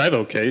Terri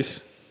Schiavo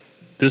case.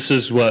 This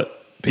is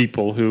what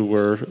people who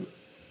were,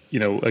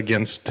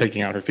 against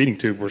taking out her feeding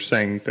tube were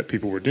saying that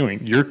people were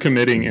doing. You're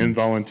committing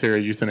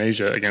involuntary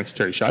euthanasia against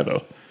Terri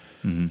Schiavo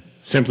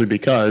simply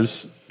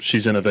because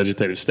she's in a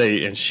vegetative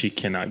state and she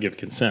cannot give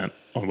consent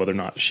on whether or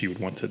not she would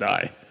want to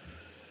die.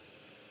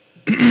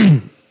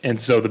 And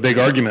so the big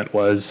argument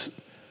was,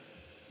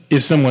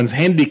 if someone's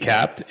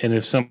handicapped and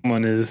if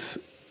someone is,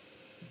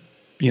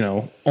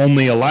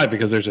 only alive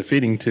because there's a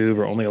feeding tube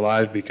or only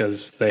alive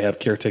because they have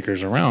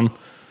caretakers around,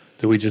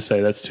 do we just say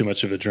that's too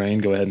much of a drain?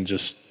 Go ahead and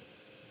just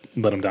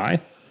let them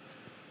die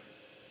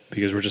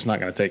because we're just not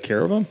going to take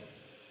care of them?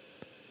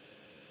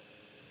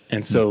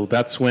 And so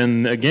that's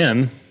when,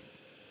 again,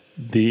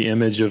 the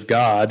image of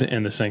God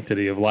and the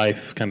sanctity of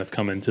life kind of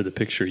come into the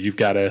picture. You've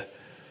got to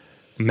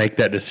make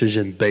that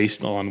decision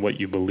based on what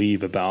you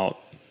believe about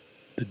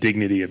the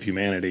dignity of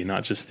humanity,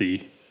 not just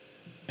the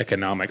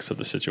economics of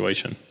the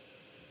situation.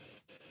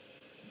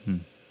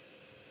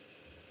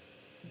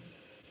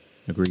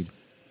 Agreed.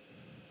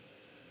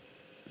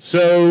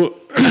 So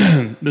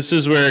this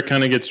is where it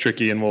kind of gets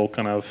tricky, and we'll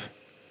kind of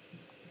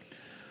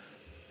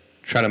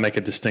try to make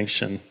a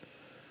distinction.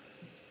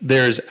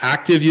 There's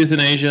active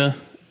euthanasia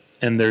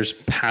and there's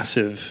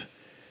passive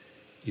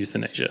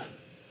euthanasia.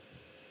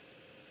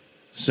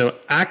 So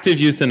active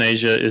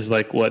euthanasia is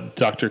like what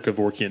Dr.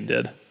 Kevorkian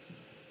did.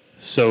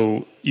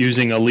 So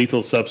using a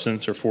lethal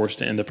substance or force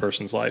to end a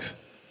person's life.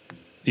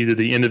 Either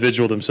the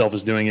individual themselves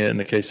is doing it in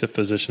the case of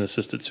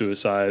physician-assisted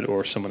suicide,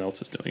 or someone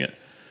else is doing it.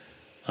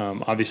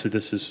 Obviously,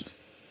 this is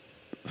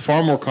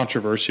far more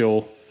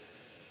controversial.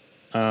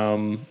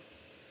 But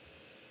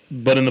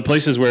in the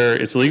places where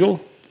it's legal,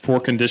 4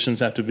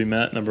 conditions have to be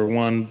met. Number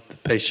 1, the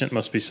patient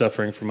must be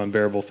suffering from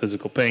unbearable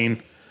physical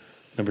pain.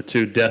 Number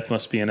 2, death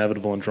must be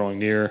inevitable and drawing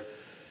near.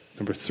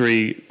 Number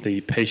 3,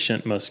 the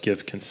patient must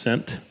give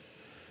consent.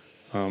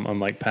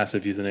 Unlike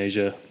passive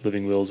euthanasia,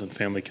 living wills and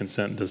family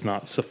consent does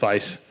not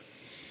suffice.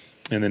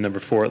 And then number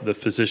 4, the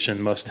physician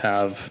must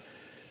have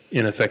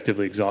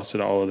ineffectively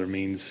exhausted all other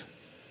means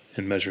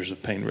and measures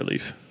of pain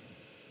relief.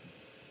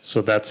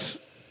 So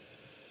that's,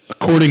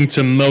 according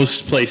to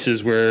most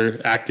places where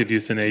active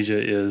euthanasia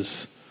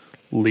is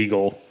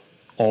legal,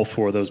 all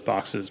 4 of those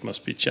boxes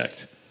must be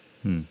checked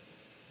in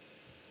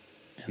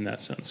that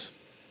sense.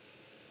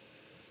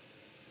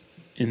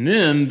 And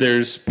then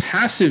there's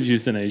passive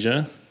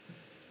euthanasia,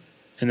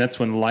 and that's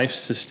when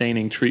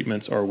life-sustaining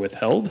treatments are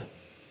withheld.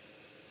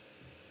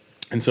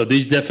 And so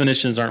these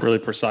definitions aren't really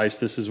precise.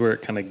 This is where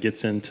it kind of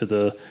gets into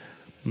the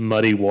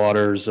muddy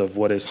waters of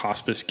what is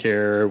hospice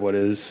care, what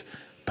is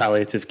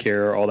palliative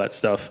care, all that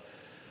stuff.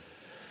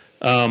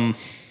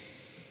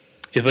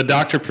 If a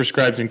doctor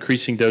prescribes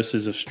increasing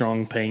doses of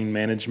strong pain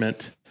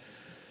management,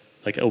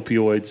 like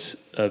opioids,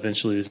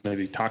 eventually this may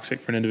be toxic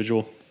for an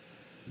individual.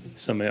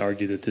 Some may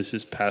argue that this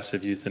is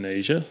passive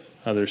euthanasia.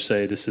 Others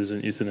say this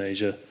isn't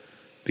euthanasia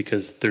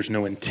because there's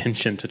no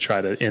intention to try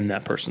to end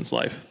that person's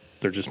life.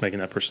 They're just making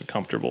that person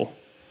comfortable.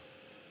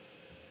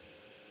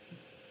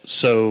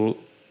 So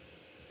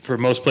for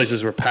most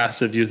places where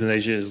passive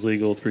euthanasia is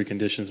legal, 3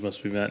 conditions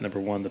must be met. Number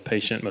 1, the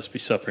patient must be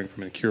suffering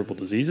from incurable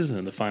diseases and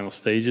in the final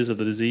stages of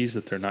the disease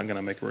that they're not going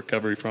to make a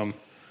recovery from.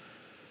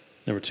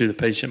 Number 2, the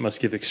patient must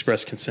give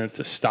express consent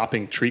to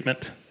stopping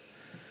treatment,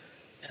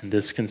 and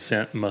this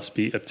consent must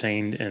be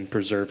obtained and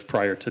preserved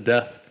prior to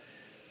death.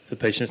 If the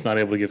patient is not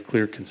able to give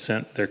clear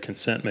consent, their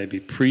consent may be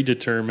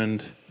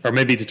predetermined or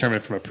may be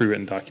determined from a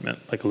pre-written document,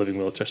 like a living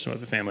will or testament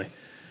of the family.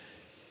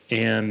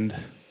 And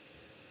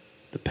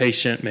the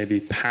patient may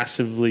be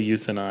passively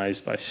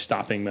euthanized by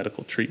stopping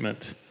medical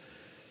treatment,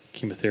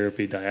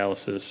 chemotherapy,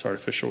 dialysis,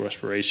 artificial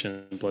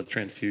respiration, blood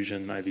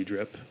transfusion, IV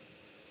drip,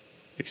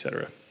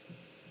 etc.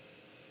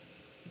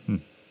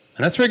 And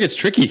that's where it gets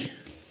tricky.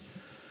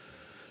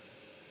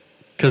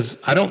 Because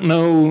I don't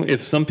know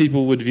if some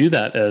people would view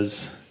that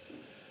as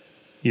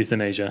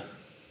euthanasia.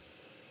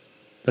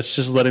 That's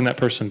just letting that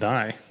person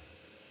die.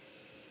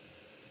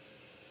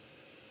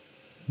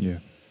 Yeah.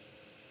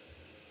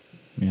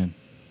 Man.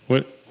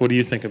 What do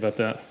you think about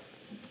that?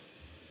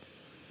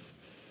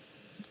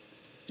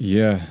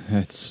 Yeah,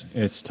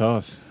 it's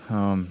tough.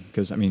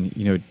 Because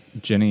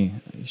Jenny,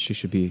 she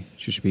should be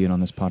in on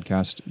this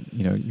podcast.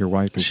 Your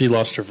wife. She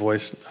lost her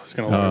voice. I was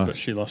going to let her, but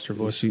she lost her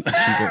voice. She's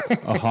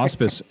a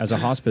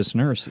hospice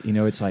nurse.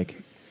 It's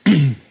like,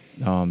 I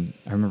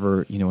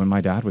remember, when my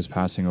dad was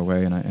passing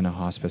away in a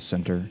hospice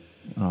center,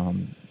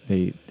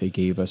 they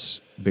gave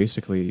us,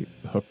 basically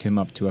hooked him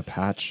up to a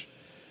patch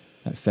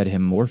that fed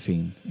him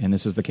morphine. And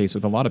this is the case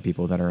with a lot of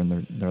people that are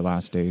in their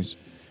last days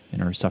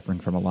and are suffering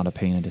from a lot of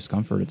pain and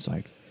discomfort. It's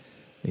like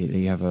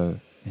they have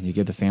and you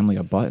give the family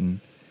a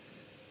button,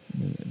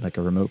 like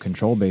a remote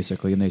control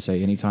basically, and they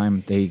say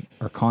anytime they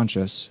are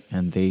conscious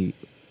and they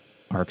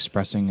are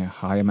expressing a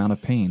high amount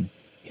of pain,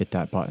 hit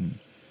that button.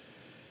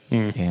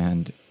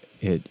 And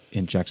it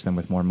injects them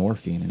with more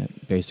morphine, and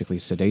it basically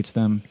sedates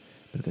them.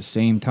 But at the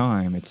same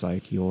time, it's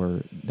like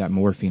that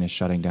morphine is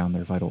shutting down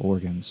their vital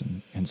organs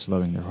and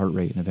slowing their heart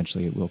rate, and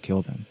eventually it will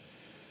kill them.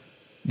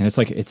 And it's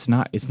like it's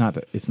not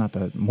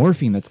the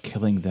morphine that's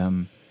killing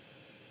them.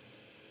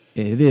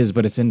 It is,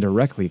 but it's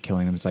indirectly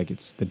killing them. It's like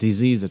it's the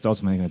disease that's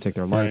ultimately going to take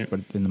their life. Right.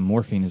 But then the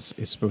morphine is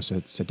supposed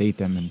to sedate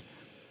them and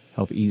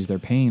help ease their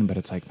pain. But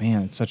it's like,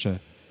 man, it's such a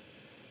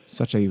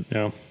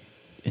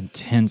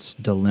intense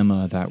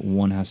dilemma that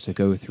one has to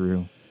go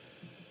through.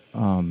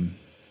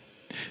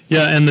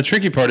 Yeah, and the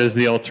tricky part is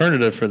the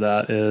alternative for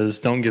that is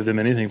don't give them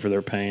anything for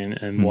their pain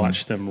and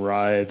watch them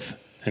writhe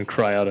and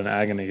cry out in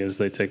agony as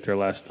they take their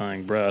last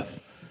dying breath.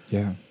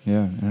 Yeah.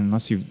 And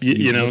unless you look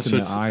in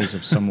the eyes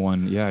of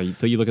someone,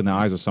 until you look in the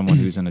eyes of someone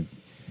who's in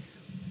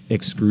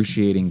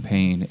excruciating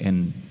pain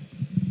and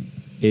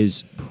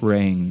is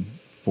praying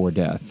for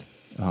death,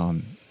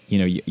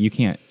 you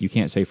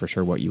can't say for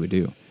sure what you would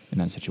do in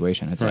that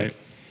situation. It's right. like,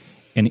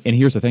 and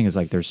here's the thing: is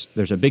like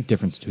there's a big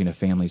difference between a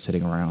family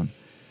sitting around,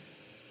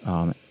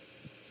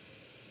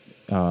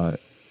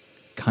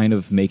 kind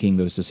of making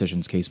those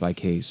decisions case by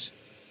case,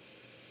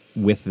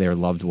 with their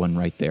loved one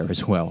right there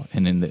as well,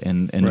 and in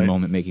the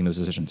moment making those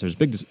decisions.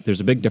 There's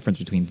a big difference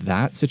between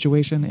that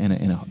situation and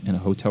in a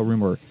hotel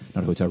room, or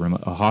not a hotel room,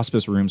 a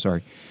hospice room.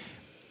 Sorry,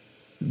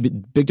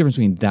 big difference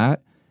between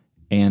that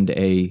and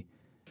a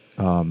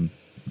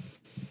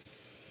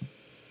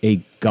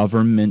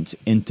government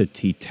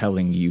entity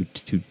telling you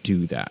to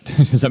do that.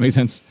 Does that make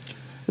sense?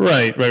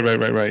 Right.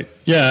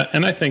 Yeah,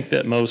 and I think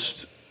that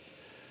most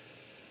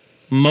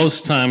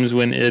times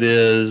when it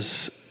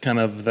is kind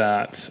of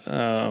that,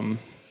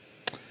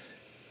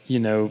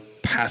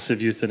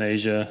 passive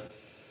euthanasia,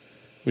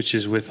 which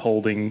is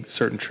withholding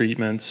certain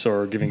treatments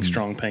or giving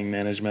strong pain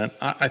management,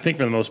 I think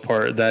for the most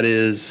part that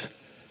is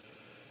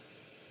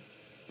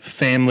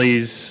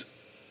families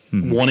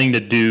wanting to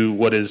do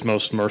what is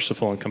most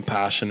merciful and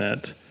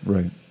compassionate,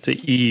 right, to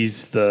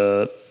ease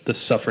the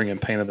suffering and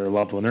pain of their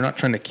loved one. They're not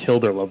trying to kill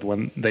their loved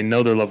one. They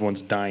know their loved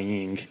one's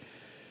dying.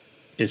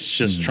 It's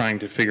just trying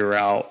to figure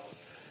out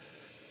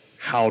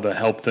how to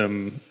help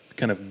them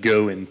kind of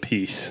go in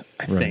peace,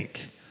 I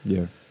think.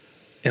 Yeah.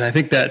 And I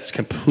think that's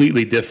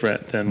completely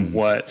different than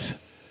what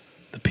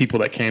the people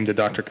that came to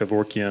Dr.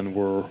 Kevorkian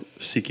were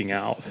seeking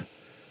out,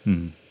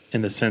 in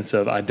the sense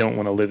of, I don't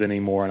want to live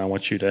anymore and I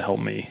want you to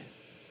help me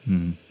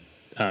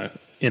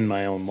in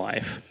my own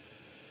life.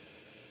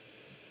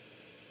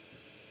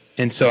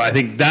 And so I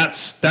think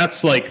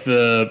that's like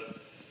the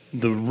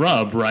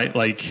rub, right?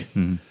 Like,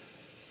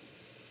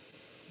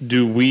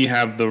 do we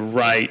have the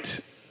right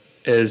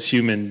as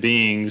human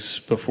beings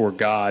before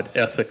God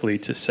ethically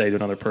to say to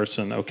another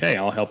person, okay,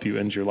 I'll help you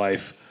end your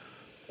life?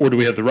 Or do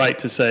we have the right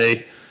to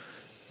say,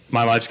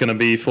 my life's going to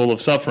be full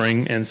of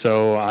suffering, and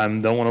so I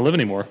don't want to live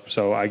anymore,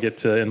 so I get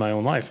to end my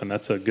own life, and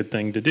that's a good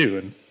thing to do,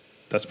 and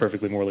that's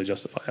perfectly morally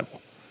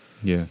justifiable.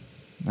 Yeah.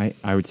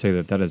 I would say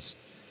that is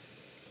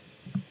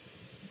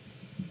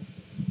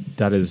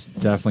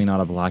definitely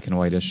not a black and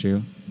white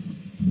issue,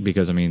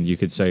 because, I mean, you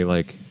could say,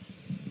 like,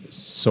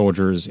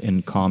 soldiers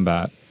in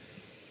combat,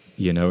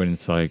 and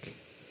it's like,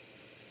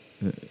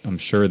 I'm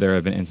sure there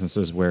have been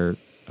instances where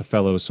a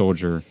fellow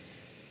soldier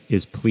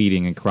is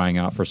pleading and crying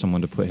out for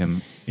someone to put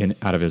him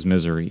out of his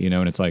misery,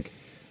 and it's like,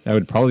 that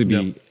would probably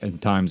be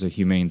at times a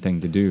humane thing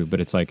to do, but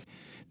it's like,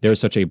 there's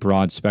such a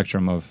broad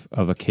spectrum of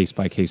a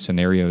case-by-case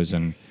scenarios,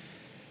 and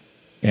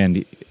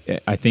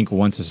I think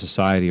once a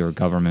society or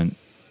government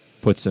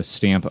puts a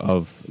stamp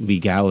of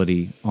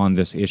legality on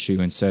this issue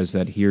and says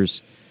that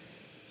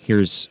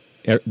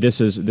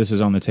this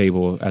is on the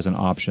table as an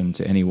option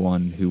to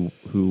anyone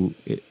who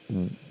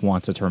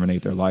wants to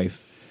terminate their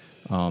life,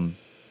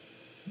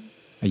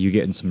 you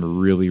get in some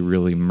really,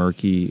 really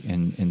murky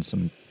and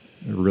some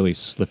really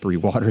slippery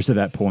waters at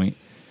that point.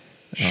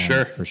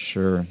 Sure. For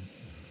sure.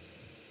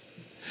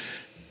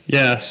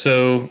 Yeah,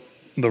 so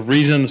the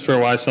reasons for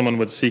why someone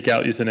would seek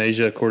out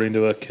euthanasia, according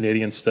to a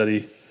Canadian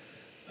study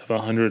of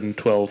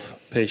 112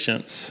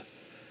 patients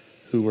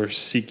who were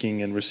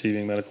seeking and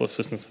receiving medical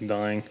assistance and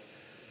dying.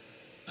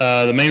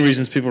 The main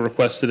reasons people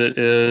requested it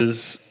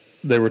is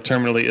they were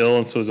terminally ill,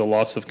 and so it was a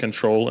loss of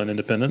control and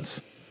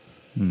independence.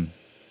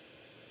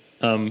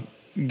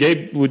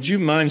 Gabe, would you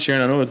mind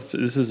sharing? I know this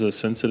is a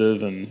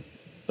sensitive and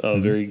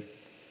very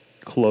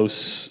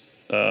close.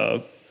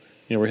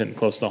 We're hitting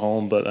close to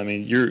home, but I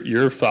mean,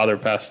 your father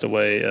passed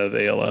away of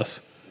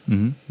ALS.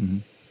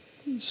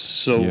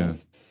 So,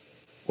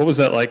 what was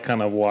that like?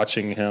 Kind of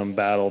watching him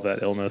battle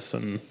that illness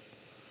and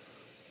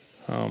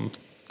kind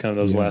of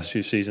those last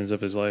few seasons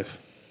of his life.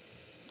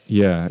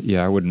 Yeah,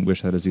 I wouldn't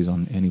wish that disease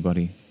on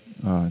anybody.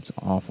 It's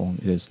awful.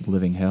 It is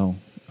living hell.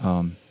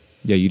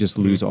 You just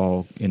lose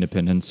all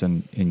independence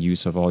and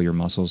use of all your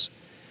muscles,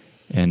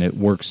 and it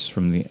works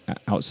from the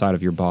outside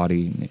of your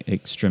body,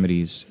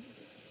 extremities,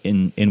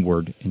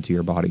 inward into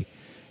your body.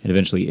 It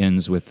eventually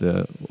ends with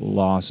the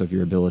loss of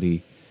your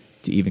ability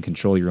to even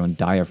control your own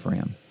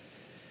diaphragm.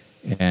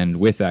 And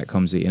with that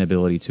comes the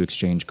inability to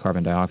exchange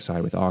carbon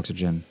dioxide with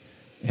oxygen,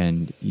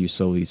 and you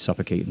slowly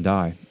suffocate and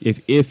die.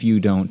 If you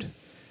don't,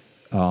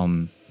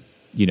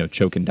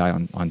 choke and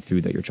die on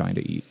food that you're trying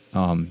to eat.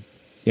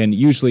 And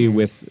usually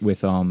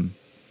with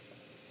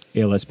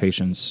ALS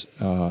patients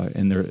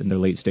in their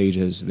late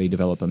stages, they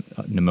develop a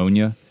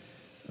pneumonia,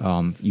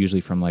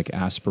 usually from like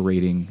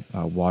aspirating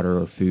water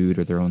or food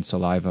or their own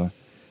saliva,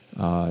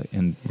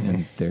 and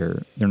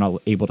they're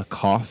not able to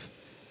cough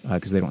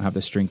because they don't have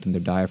the strength in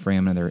their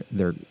diaphragm and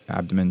their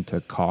abdomen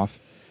to cough.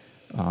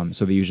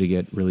 So they usually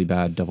get really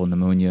bad double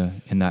pneumonia,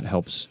 and that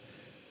helps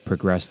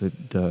progress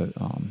the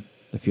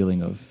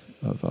feeling of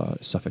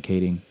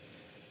suffocating,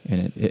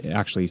 and it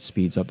actually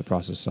speeds up the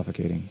process of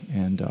suffocating.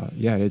 And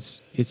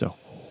it's a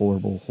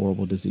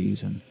horrible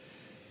disease, and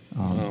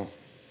wow.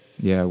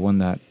 one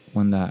that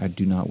I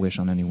do not wish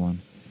on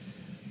anyone.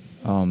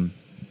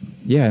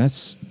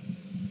 That's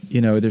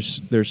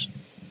there's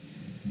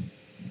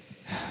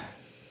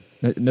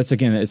that's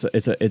again it's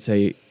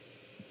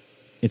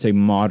a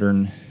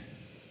modern.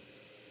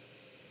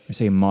 I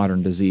say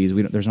modern disease.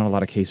 There's not a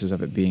lot of cases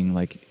of it being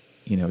like,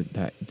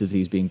 that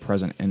disease being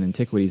present in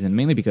antiquities, and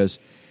mainly because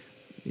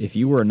if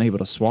you were unable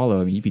to swallow,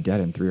 I mean, you'd be dead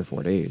in 3 or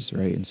 4 days,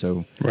 right? And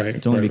so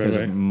it's only because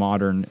of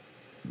modern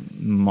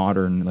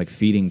like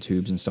feeding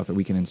tubes and stuff that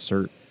we can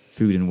insert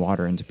food and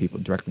water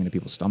directly into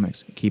people's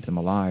stomachs, keep them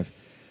alive.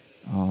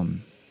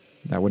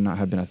 That would not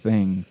have been a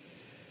thing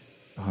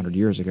 100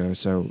 years ago.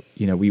 So,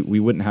 we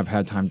wouldn't have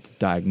had time to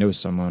diagnose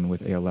someone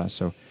with ALS.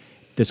 So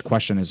this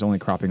question is only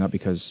cropping up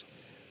because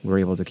we're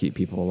able to keep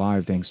people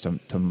alive thanks to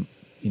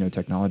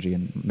technology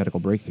and medical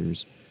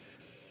breakthroughs.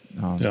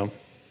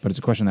 But it's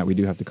a question that we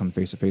do have to come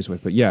face to face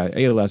with. But yeah,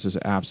 ALS is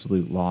an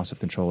absolute loss of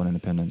control and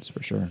independence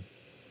for sure.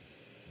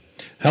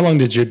 How long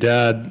did your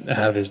dad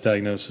have his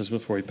diagnosis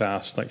before he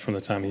passed? Like from the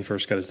time he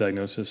first got his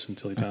diagnosis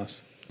until he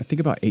passed? I think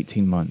about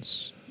 18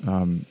 months.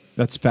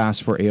 That's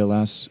fast for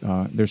ALS.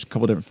 There's a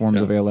couple different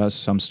forms of ALS.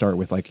 Some start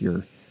with like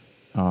your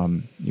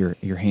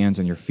hands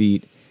and your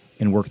feet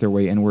and work their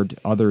way inward.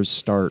 Others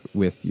start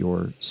with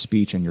your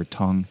speech and your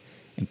tongue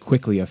and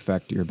quickly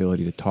affect your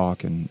ability to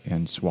talk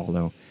and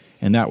swallow.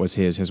 And that was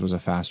his. His was a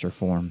faster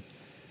form.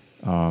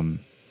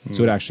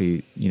 So it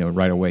actually,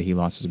 right away he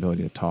lost his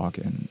ability to talk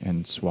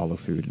and swallow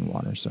food and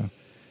water. So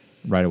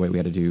right away we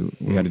had to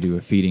do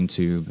a feeding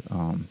tube.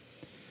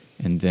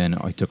 And then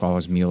I took all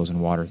his meals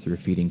and water through a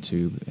feeding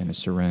tube and a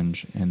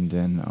syringe. And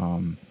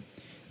then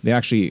they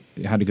actually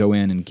had to go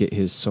in and get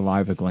his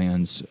saliva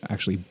glands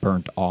actually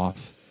burnt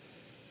off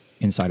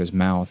inside his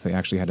mouth. They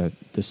actually had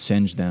to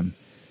singe them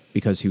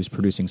because he was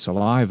producing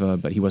saliva,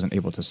 but he wasn't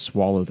able to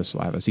swallow the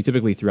saliva. See,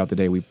 typically throughout the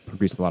day we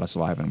produce a lot of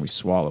saliva and we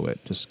swallow it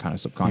just kind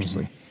of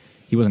subconsciously.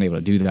 He wasn't able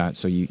to do that,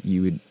 so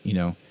you would, he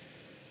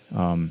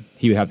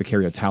would have to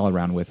carry a towel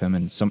around with him,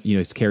 and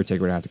his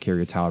caretaker would have to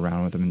carry a towel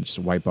around with him and just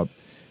wipe up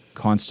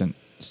constant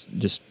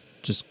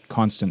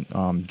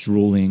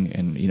drooling,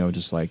 and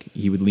just like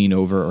he would lean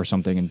over or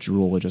something and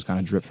drool would just kind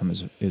of drip from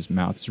his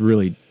mouth. It's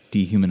really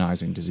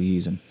dehumanizing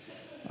disease, and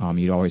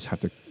you'd always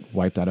have to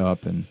wipe that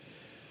up, and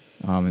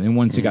then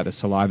once he got the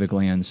saliva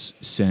glands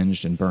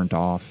singed and burnt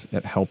off,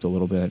 it helped a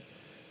little bit.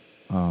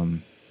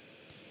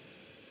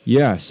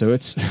 So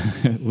it's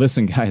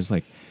listen, guys,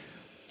 like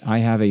I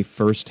have a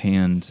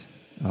firsthand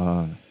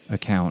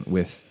account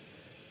with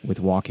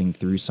walking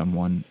through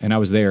someone, and I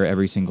was there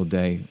every single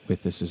day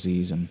with this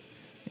disease and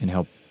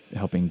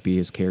helping be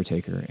his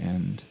caretaker,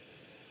 and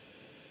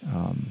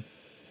I'm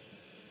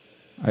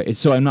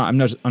not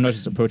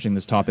just approaching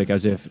this topic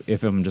as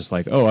if I'm just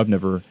like, oh, I've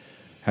never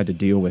had to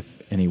deal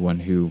with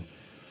anyone who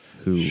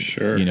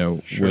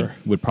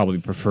would probably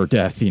prefer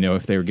death,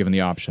 if they were given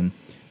the option.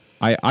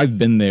 I've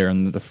been there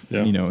and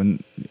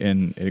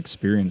and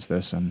experienced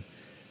this, and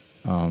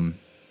I'm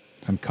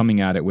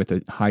coming at it with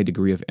a high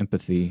degree of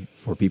empathy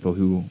for people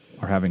who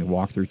are having to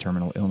walk through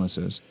terminal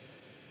illnesses.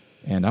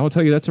 And I will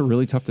tell you, that's a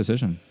really tough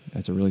decision.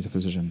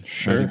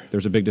 Sure.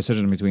 There's a big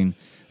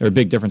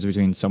difference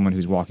between someone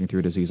who's walking through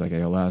a disease like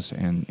ALS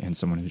and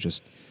someone who's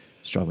just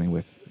struggling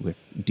with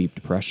deep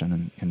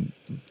depression and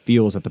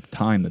feels at the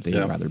time that they'd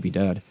rather be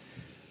dead.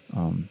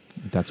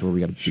 That's where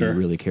we got to be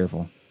really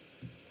careful.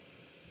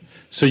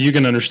 So you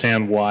can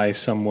understand why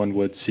someone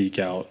would seek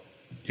out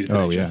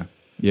euthanasia. Oh,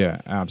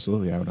 yeah,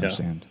 absolutely. I would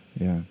understand.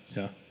 Yeah.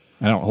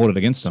 I don't hold it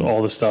against them. So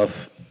all the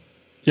stuff.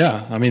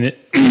 Yeah, I mean,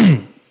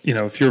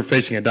 if you're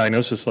facing a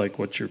diagnosis like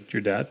what your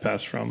dad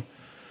passed from,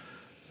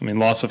 I mean,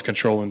 loss of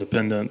control,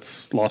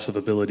 independence, loss of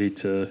ability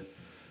to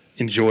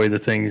enjoy the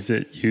things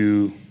that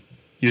you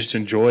used to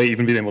enjoy,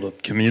 even being able to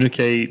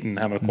communicate and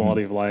have a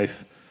quality of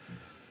life.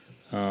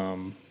 I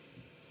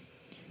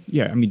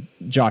mean,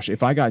 Josh,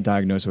 if I got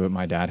diagnosed with what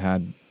my dad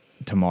had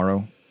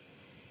tomorrow,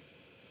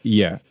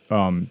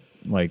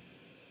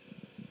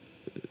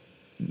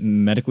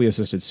 medically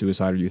assisted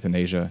suicide or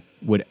euthanasia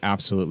would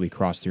absolutely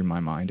cross through my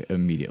mind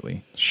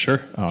immediately.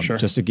 Sure.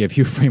 Just to give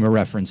you a frame of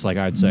reference, like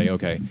I'd say,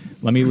 okay,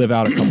 let me live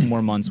out a couple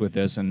more months with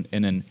this, and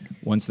then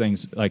once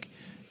things like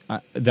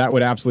that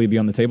would absolutely be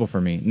on the table for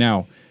me.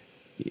 Now,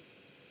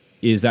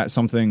 is that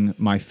something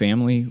my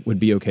family would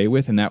be okay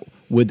with, and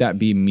would that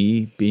be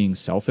me being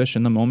selfish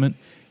in the moment,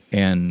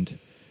 and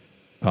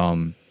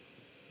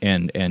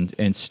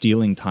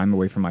stealing time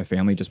away from my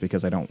family just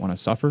because I don't want to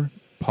suffer?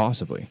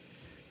 Possibly.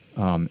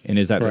 And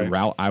is that the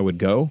route I would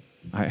go?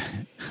 I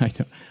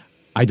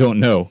don't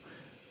know,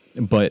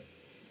 but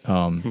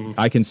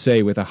I can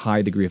say with a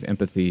high degree of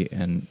empathy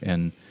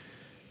and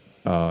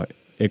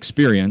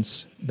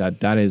experience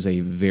that is a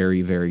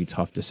very, very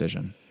tough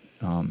decision.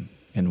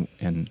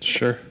 And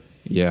sure,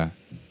 yeah.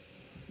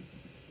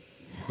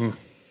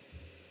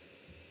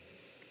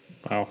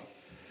 Wow.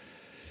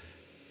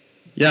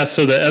 Yeah,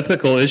 so the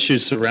ethical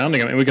issues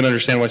surrounding it, I mean, we can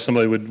understand why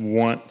somebody would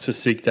want to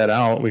seek that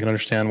out. We can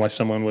understand why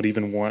someone would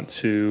even want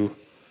to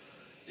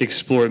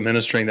explore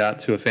administering that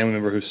to a family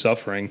member who's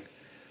suffering.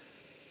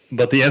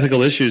 But the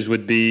ethical issues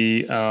would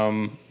be,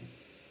 the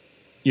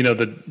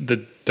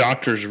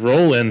doctor's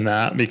role in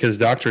that, because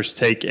doctors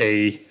take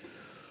a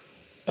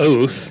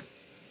oath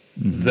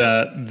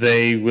that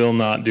they will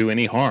not do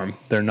any harm.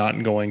 They're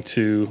not going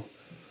to,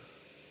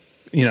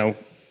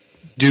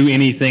 do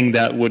anything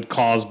that would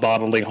cause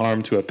bodily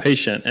harm to a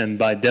patient. And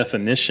by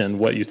definition,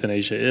 what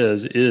euthanasia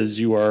is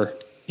you are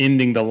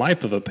ending the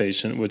life of a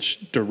patient,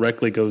 which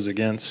directly goes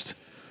against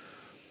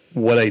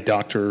what a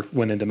doctor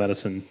went into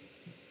medicine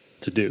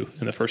to do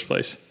in the first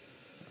place.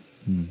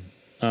 We're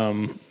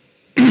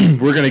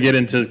going to get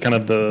into kind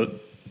of the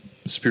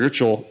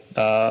spiritual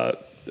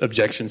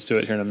objections to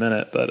it here in a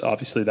minute, but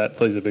obviously that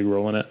plays a big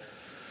role in it.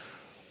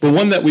 But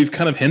one that we've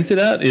kind of hinted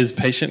at is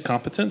patient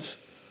competence.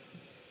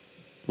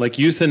 Like,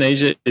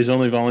 euthanasia is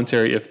only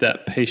voluntary if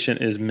that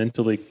patient is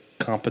mentally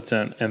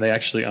competent and they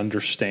actually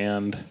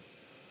understand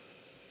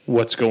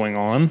what's going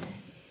on.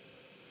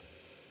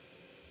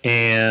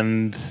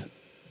 And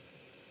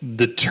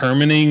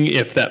determining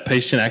if that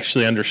patient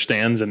actually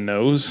understands and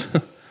knows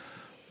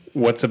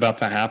what's about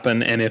to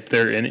happen, and if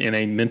they're in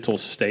a mental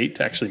state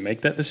to actually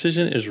make that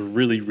decision, is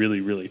really, really,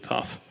 really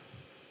tough.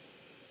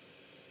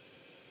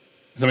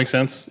 Does that make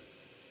sense?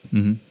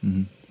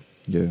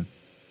 Yeah.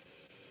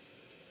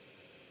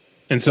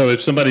 And so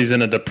if somebody's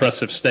in a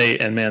depressive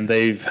state and, man,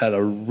 they've had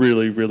a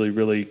really, really,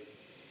 really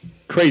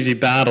crazy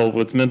battle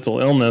with mental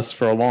illness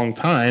for a long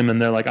time,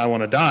 and they're like, I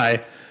want to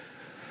die.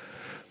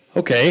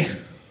 Okay.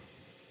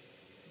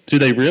 Do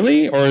they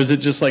really? Or is it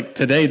just like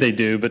today they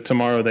do, but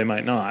tomorrow they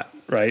might not,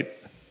 right?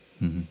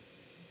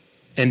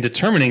 And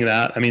determining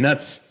that, I mean,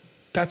 that's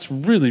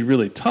really,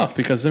 really tough,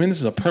 because, I mean, this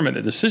is a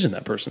permanent decision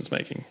that person's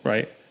making,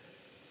 right?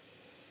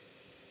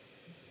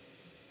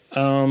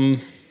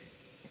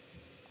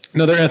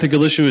 Another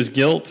ethical issue is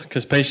guilt,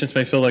 because patients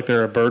may feel like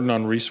they're a burden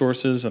on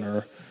resources and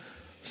are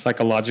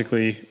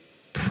psychologically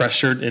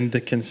pressured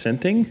into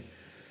consenting.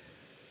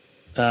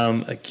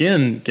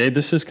 Again, Gabe,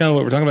 this is kind of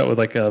what we're talking about with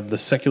like the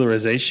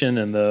secularization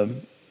and the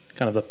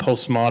kind of the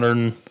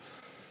postmodern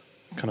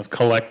kind of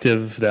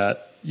collective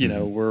that,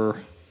 we're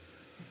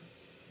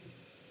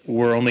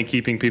only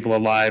keeping people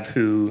alive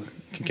who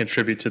can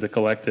contribute to the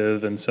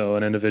collective. And so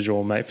an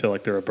individual might feel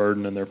like they're a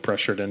burden and they're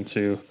pressured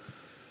into,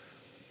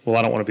 well,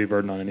 I don't want to be a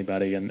burden on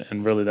anybody.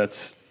 And really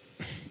that's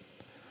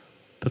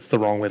the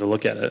wrong way to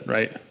look at it,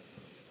 right?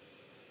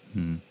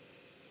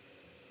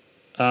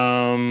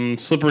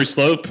 Slippery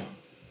slope.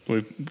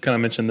 We kind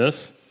of mentioned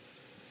this.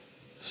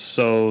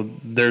 So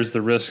there's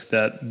the risk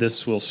that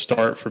this will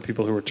start for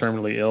people who are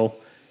terminally ill,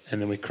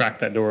 and then we crack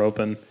that door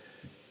open,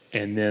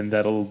 and then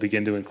that'll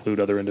begin to include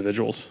other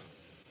individuals.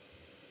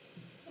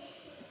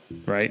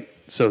 Right?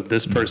 So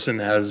this person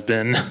has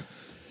been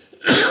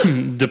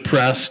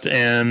depressed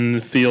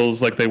and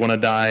feels like they want to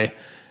die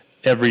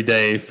every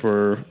day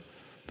for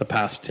the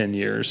past 10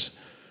 years.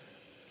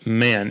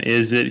 Man,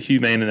 is it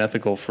humane and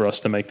ethical for us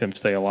to make them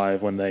stay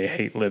alive when they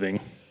hate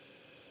living?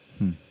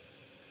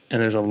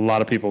 And there's a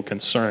lot of people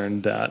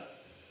concerned that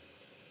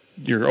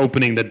you're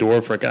opening the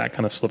door for that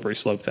kind of slippery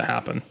slope to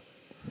happen.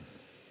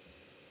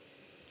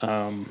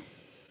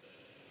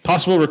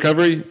 Possible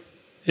recovery,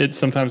 it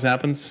sometimes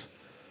happens.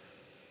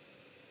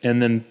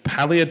 And then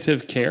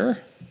palliative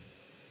care.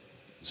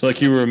 So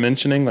like you were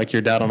mentioning, like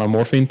your dad on a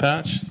morphine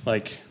patch,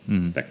 like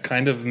that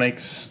kind of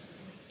makes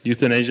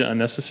euthanasia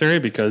unnecessary,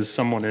 because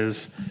someone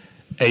is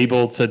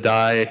able to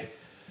die,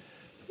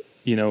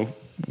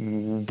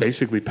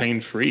 basically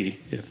pain-free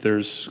if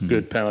there's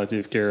good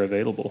palliative care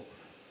available.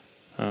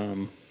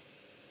 And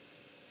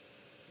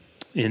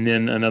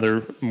then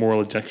another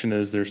moral objection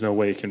is there's no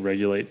way you can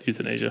regulate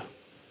euthanasia.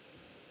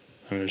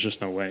 I mean, there's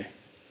just no way.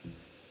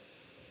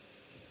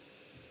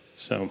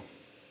 So,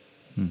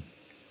 why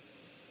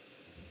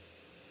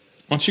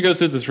don't you go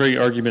through the three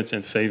arguments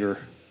in favor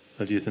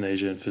of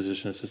euthanasia and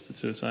physician-assisted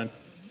suicide?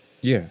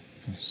 Yeah.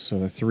 So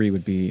the three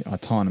would be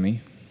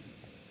autonomy,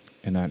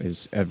 and that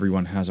is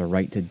everyone has a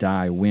right to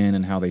die when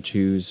and how they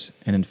choose,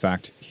 and in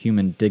fact,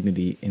 human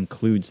dignity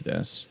includes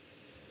this.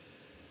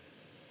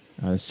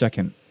 The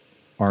second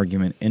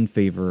argument in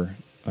favor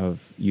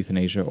of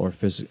euthanasia or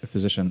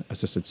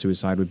physician-assisted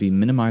suicide would be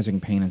minimizing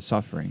pain and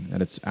suffering,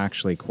 that it's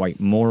actually quite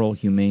moral,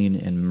 humane,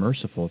 and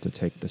merciful to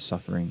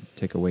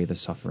take away the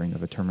suffering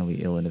of a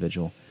terminally ill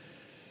individual.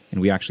 And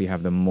we actually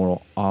have the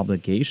moral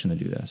obligation to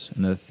do this.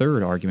 And the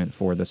third argument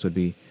for this would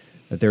be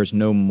that there's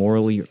no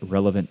morally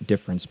relevant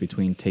difference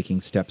between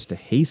taking steps to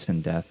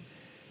hasten death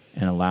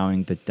and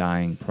allowing the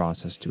dying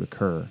process to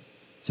occur.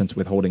 Since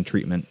withholding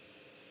treatment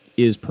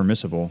is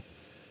permissible,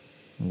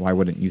 why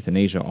wouldn't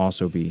euthanasia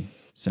also be,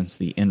 since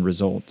the end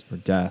result, or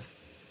death,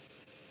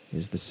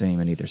 is the same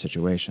in either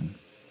situation?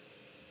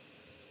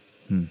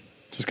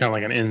 Just kind of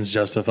like an ends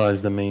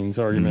justifies the means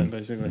argument,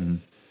 basically. Mm-hmm.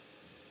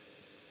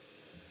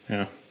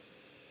 Yeah.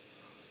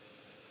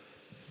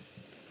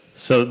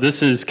 So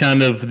this is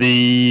kind of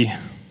the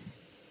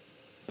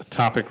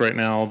topic right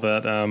now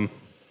that,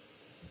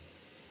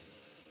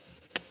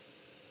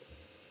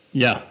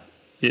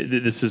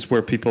 this is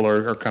where people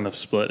are kind of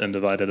split and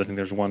divided. I think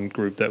there's one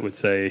group that would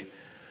say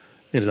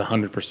it is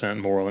 100%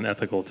 moral and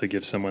ethical to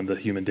give someone the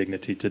human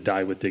dignity to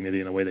die with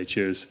dignity in a way they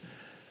choose.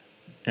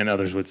 And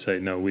others would say,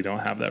 no, we don't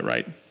have that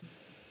right.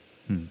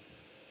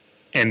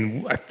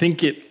 And I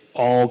think it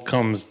all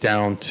comes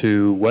down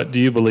to, what do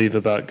you believe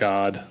about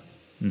God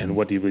and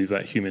what do you believe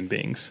about human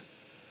beings?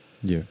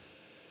 Yeah.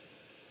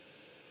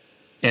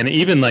 And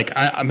even like,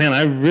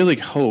 I really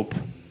hope,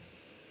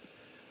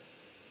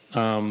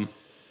 gosh,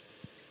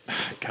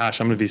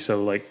 I'm going to be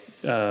so like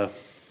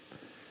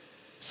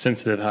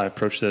sensitive how I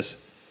approach this.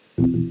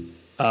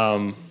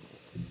 I've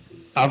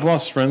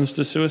lost friends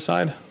to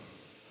suicide.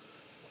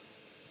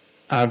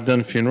 I've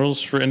done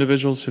funerals for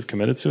individuals who've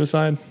committed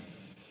suicide.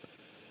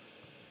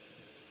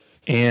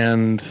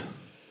 And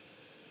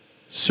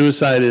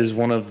suicide is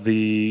one of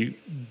the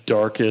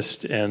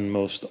darkest and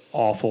most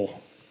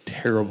awful,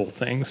 terrible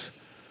things.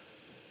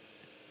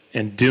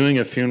 And doing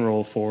a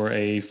funeral for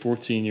a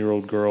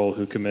 14-year-old girl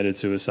who committed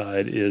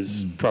suicide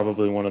is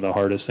probably one of the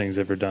hardest things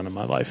I've ever done in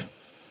my life.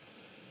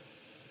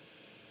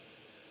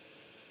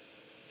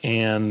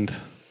 And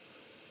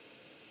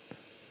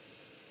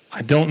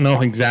I don't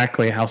know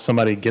exactly how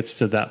somebody gets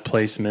to that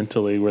place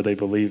mentally where they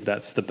believe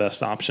that's the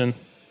best option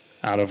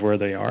out of where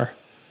they are.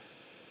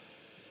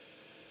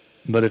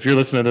 But if you're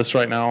listening to this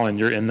right now and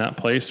you're in that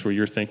place where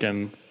you're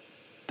thinking,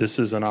 this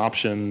is an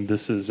option,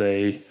 this is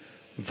a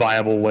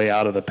viable way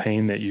out of the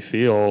pain that you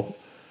feel,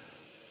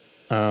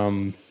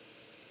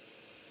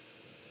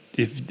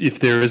 if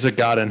there is a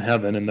God in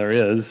heaven, and there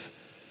is,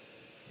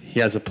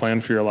 he has a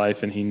plan for your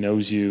life, and he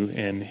knows you,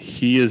 and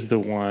he is the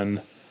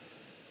one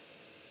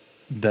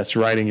that's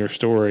writing your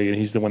story, and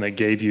he's the one that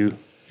gave you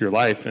your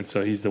life, and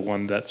so he's the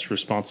one that's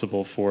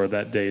responsible for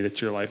that day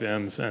that your life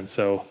ends. And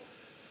so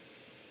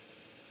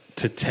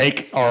to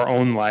take our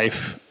own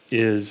life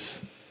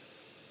is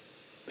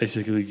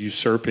basically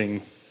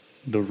usurping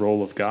the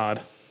role of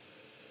God.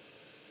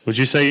 Would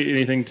you say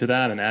anything to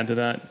that and add to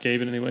that,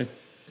 Gabe, in any way?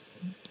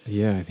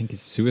 Yeah, I think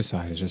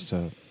suicide is just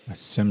a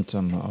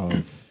symptom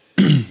of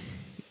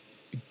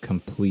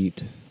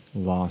complete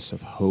loss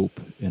of hope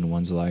in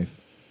one's life.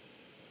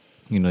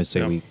 You know,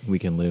 say we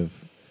can live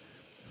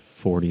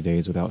 40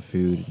 days without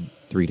food,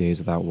 3 days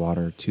without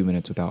water, 2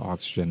 minutes without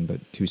oxygen,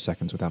 but 2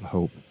 seconds without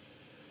hope.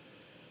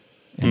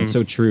 And it's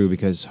so true,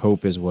 because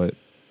hope is what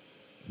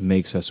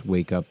makes us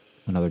wake up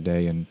another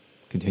day and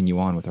continue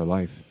on with our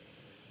life,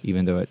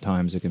 even though at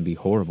times it can be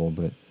horrible.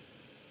 But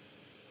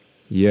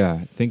yeah,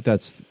 I think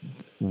that's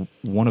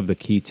one of the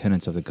key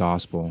tenets of the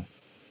gospel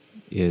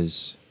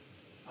is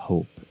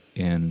hope.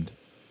 And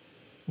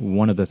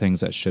one of the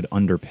things that should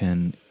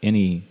underpin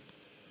any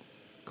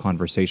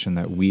conversation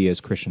that we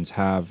as Christians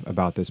have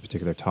about this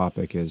particular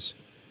topic is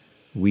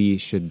we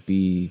should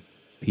be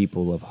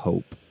people of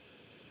hope.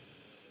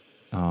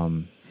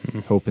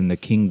 Hope in the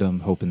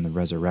kingdom, hope in the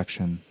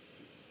resurrection,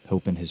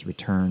 hope in his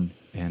return.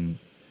 And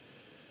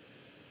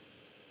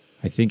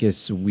I think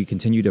as we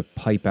continue to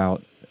pipe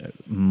out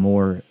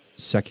more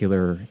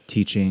secular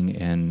teaching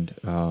and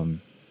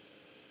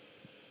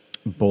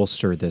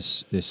bolster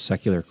this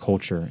secular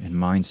culture and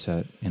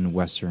mindset in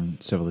Western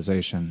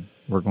civilization,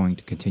 we're going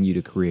to continue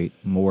to create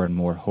more and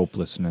more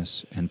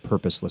hopelessness and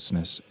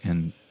purposelessness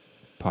in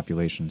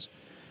populations.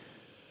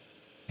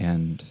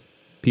 And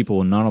people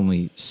will not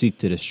only seek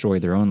to destroy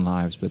their own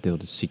lives, but they'll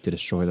seek to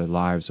destroy the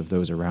lives of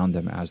those around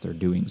them as they're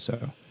doing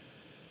so.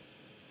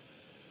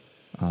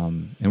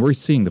 And we're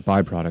seeing the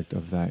byproduct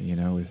of that, you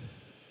know, with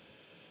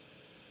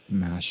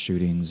mass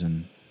shootings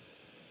and,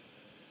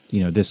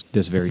 you know, this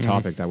very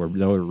topic that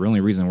the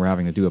only reason we're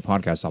having to do a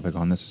podcast topic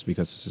on this is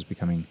because this is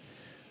becoming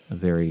a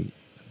very,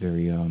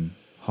 very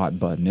hot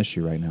button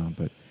issue right now.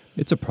 But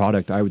it's a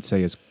product, I would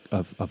say, is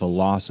of a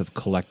loss of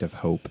collective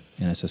hope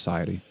in a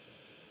society.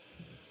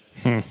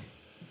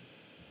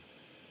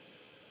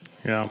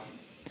 Yeah.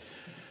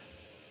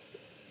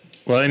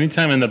 Well,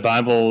 anytime in the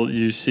Bible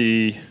you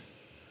see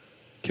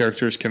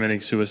characters committing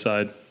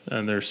suicide,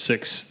 and there's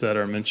 6 that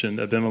are mentioned: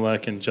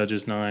 Abimelech in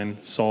Judges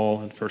 9,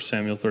 Saul in 1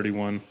 Samuel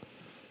 31,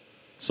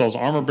 Saul's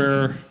armor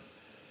bearer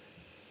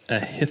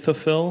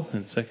Ahithophel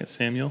in 2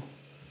 Samuel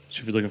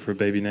if you're looking for a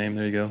baby name,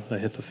 there you go.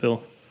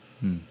 Ahithophel.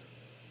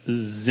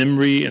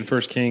 Zimri in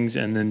 1 Kings,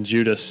 and then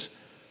Judas.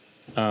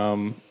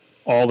 All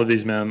of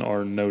these men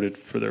are noted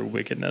for their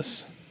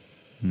wickedness.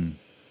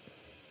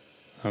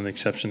 The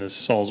exception is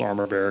Saul's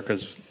armor bearer,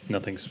 because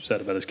nothing's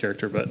said about his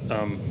character. But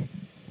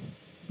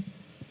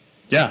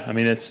yeah, I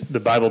mean,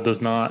 the Bible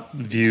does not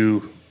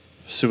view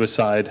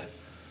suicide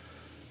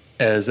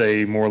as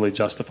a morally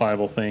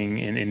justifiable thing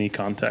in any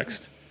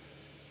context.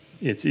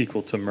 It's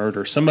equal to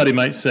murder. Somebody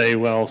might say,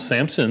 well,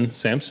 Samson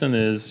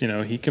is,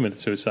 he committed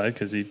suicide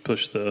because he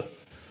pushed the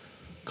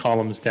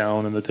columns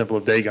down in the temple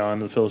of Dagon,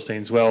 the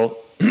Philistines. Well,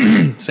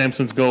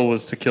 Samson's goal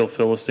was to kill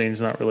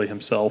Philistines, not really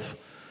himself.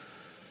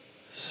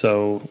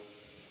 So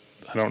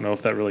I don't know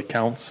if that really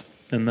counts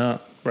in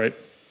that, right?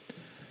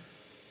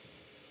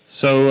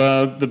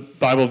 So the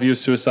Bible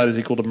views suicide as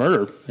equal to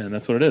murder, and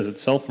that's what it is.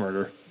 It's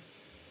self-murder.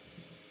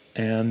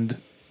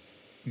 And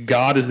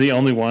God is the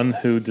only one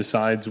who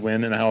decides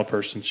when and how a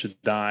person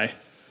should die.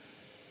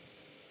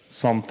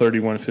 Psalm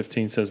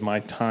 31:15 says, "My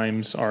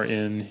times are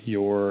in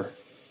your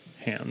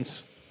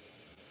hands."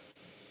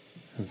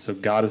 And so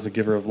God is the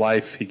giver of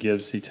life. He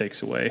gives, he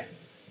takes away.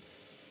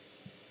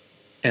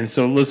 And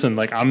so listen,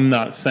 I'm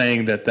not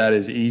saying that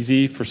is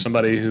easy for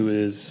somebody who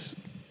is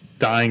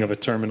dying of a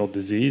terminal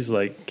disease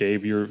like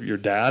Gabe, your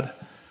dad.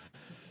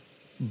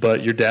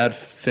 But your dad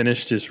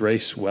finished his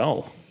race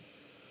well.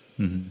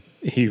 Mm-hmm.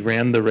 He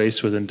ran the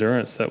race with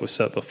endurance that was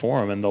set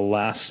before him. And the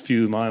last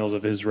few miles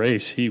of his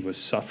race, he was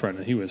suffering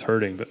and he was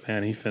hurting. But,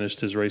 man, he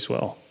finished his race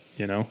well,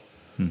 Mm-hmm.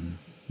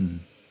 Mm-hmm.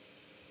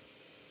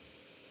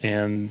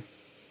 And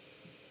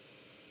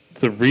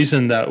the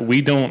reason that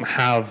we don't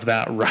have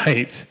that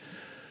right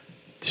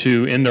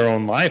to end our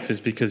own life is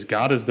because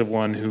God is the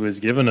one who has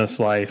given us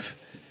life,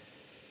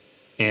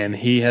 and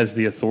he has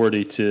the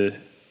authority to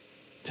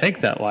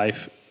take that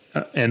life.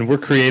 And we're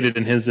created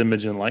in his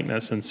image and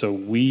likeness, and so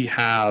we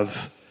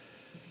have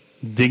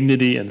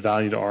dignity and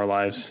value to our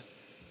lives.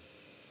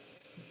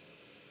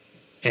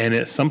 And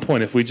at some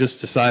point, if we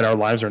just decide our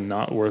lives are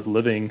not worth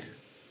living,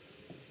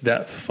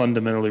 that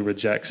fundamentally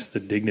rejects the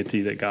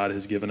dignity that God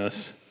has given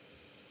us.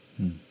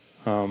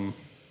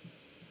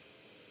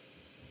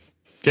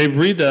 Gabe,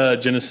 read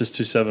Genesis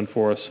 2:7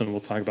 for us, and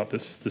we'll talk about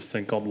this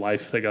thing called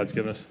life that God's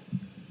given us.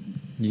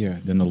 Yeah,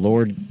 then the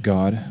Lord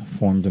God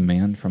formed a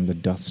man from the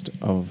dust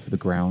of the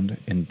ground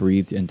and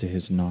breathed into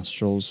his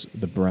nostrils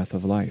the breath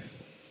of life,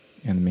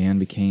 and the man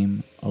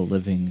became a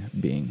living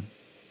being.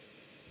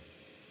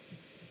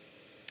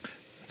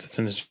 It's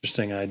an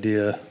interesting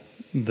idea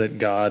that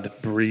God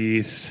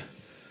breathes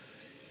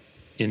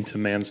into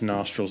man's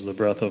nostrils the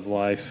breath of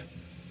life.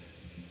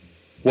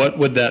 What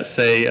would that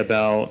say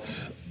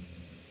about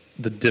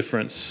the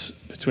difference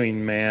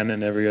between man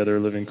and every other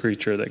living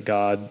creature, that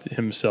God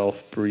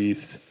himself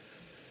breathed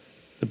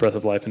the breath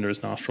of life into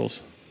his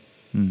nostrils?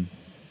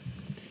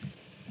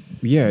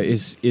 Yeah,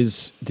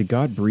 did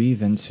God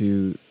breathe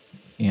into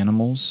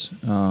animals?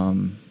 I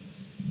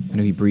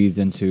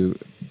know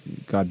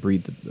God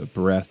breathed a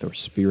breath or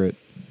spirit.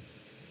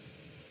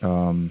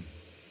 But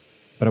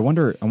I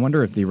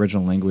wonder if the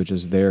original language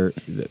is there,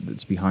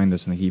 that's behind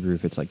this in the Hebrew,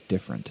 if it's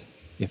different,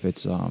 if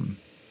it's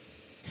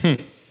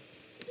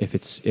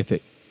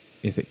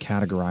if it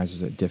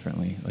categorizes it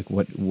differently,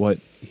 what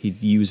he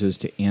uses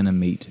to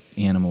animate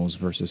animals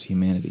versus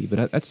humanity.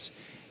 But that's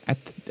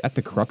at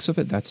the crux of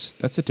it. That's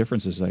the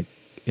difference. Is in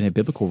a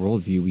biblical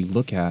worldview,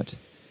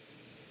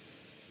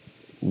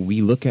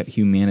 we look at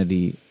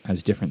humanity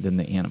as different than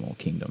the animal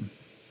kingdom,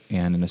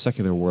 and in a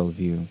secular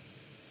worldview,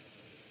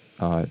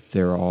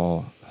 they're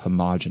all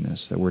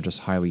homogenous. That we're just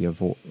highly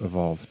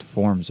evolved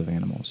forms of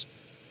animals.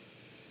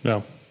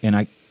 No, and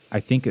I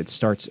think a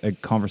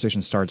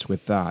conversation starts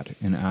with that,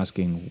 and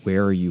asking,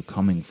 where are you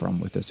coming from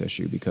with this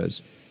issue?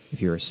 Because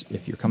if you're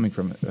coming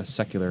from a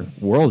secular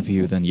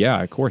worldview, then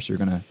yeah, of course you're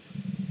gonna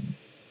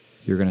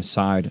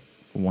side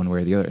one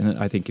way or the other. And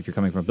I think if you're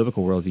coming from a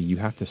biblical worldview, you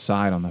have to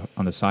side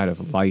on the side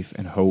of life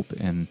and hope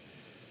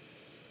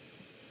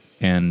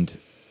and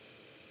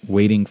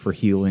waiting for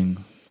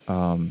healing,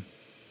 and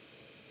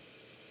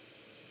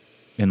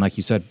like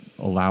you said,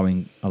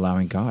 allowing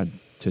God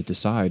to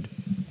decide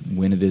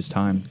when it is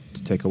time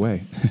to take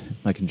away,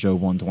 like in Job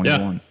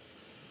 1:21.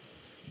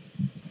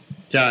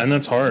 Yeah, and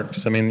that's hard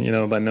because,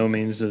 by no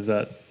means does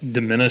that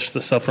diminish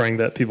the suffering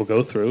that people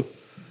go through.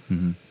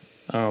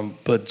 Mm-hmm.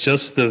 But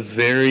just the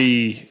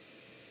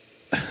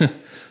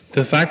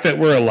fact that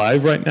we're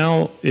alive right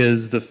now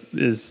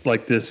is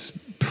like this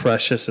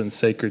precious and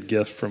sacred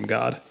gift from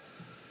God.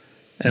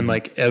 And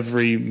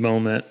every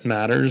moment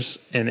matters,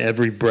 and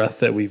every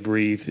breath that we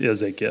breathe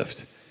is a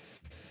gift.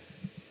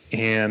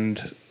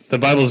 And the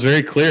Bible is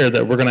very clear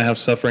that we're going to have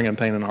suffering and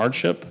pain and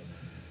hardship.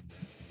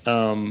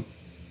 But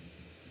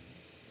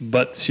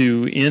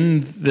to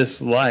end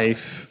this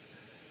life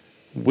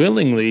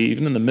willingly,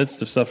 even in the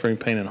midst of suffering,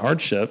 pain, and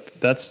hardship,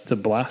 that's to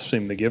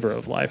blaspheme the giver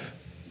of life.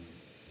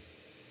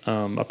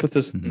 I put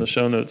this in the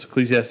show notes,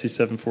 Ecclesiastes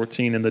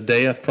 7:14, "In the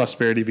day of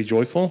prosperity be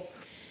joyful,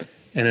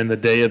 and in the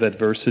day of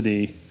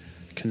adversity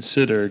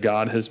consider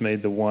God has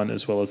made the one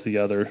as well as the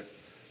other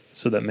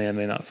so that man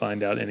may not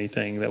find out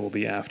anything that will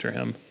be after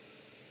him.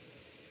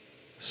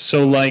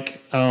 So,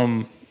 like,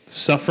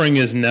 suffering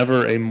is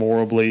never a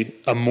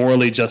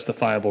morally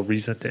justifiable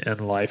reason to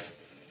end life.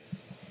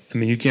 I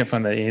mean, you can't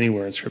find that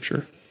anywhere in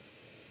Scripture.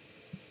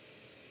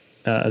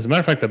 As a matter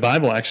of fact, the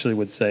Bible actually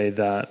would say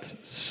that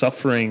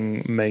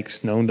suffering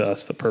makes known to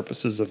us the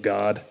purposes of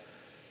God.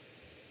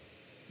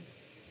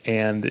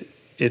 And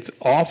it's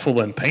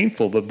awful and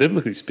painful, but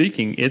biblically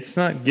speaking, it's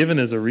not given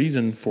as a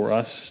reason for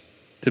us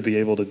to be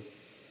able to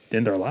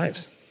end our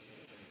lives.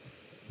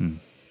 Do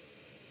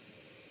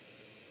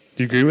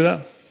you agree with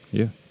that?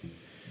 Yeah.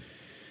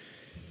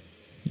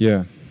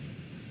 Yeah.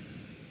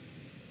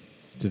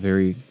 It's a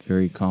very,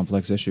 very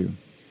complex issue,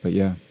 but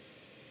yeah.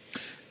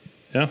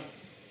 Yeah.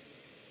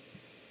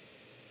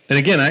 And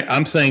again,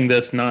 I'm saying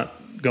this not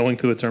going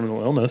through a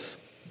terminal illness.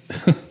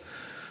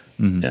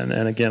 And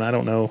again, I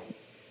don't know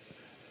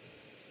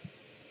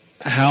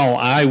how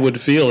I would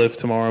feel if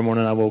tomorrow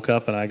morning I woke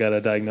up and I got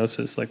a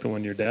diagnosis like the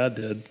one your dad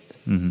did.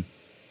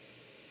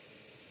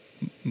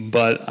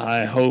 But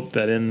I hope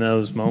that in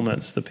those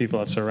moments, the people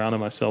I've surrounded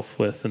myself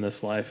with in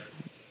this life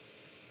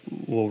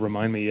will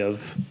remind me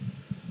of,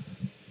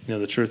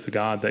 the truth of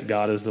God, that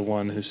God is the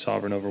one who's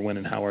sovereign over when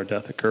and how our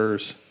death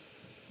occurs.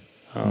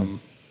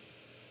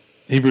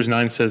 Hebrews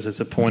 9 says it's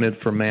appointed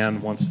for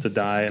man once to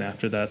die, and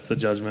after that's the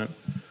judgment.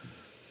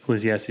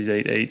 Ecclesiastes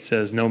 8:8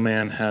 says, no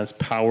man has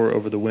power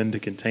over the wind to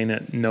contain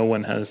it. No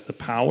one has the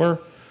power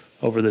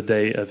over the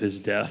day of his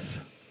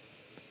death.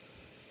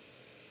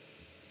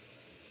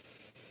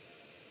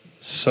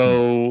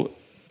 So,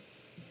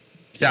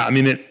 yeah, I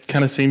mean, it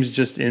kind of seems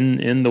just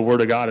in the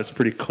Word of God, it's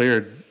pretty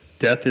clear.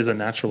 Death is a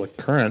natural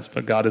occurrence,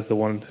 but God is the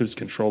one who's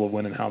control of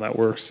when and how that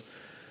works.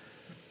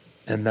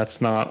 And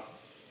that's not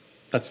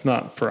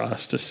for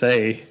us to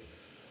say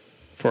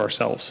for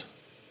ourselves.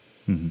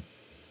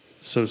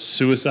 So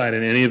suicide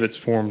in any of its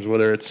forms,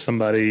 whether it's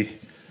somebody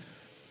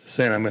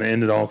saying I'm going to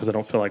end it all because I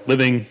don't feel like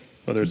living,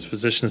 whether it's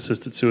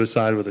physician-assisted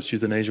suicide, whether it's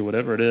euthanasia,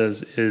 whatever it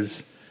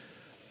is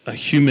a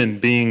human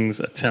being's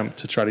attempt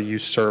to try to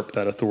usurp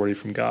that authority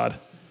from God.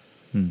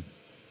 And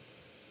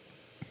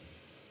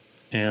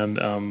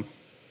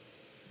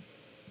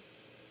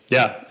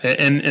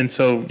and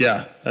so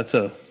that's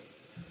a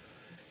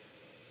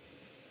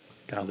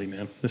golly,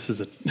 man. This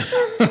is a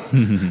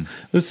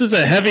this is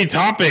a heavy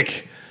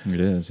topic.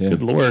 It is, yeah.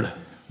 Good Lord.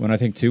 When I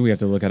think too, we have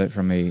to look at it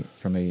from a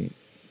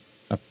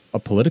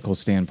political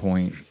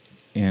standpoint,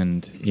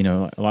 and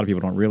a lot of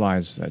people don't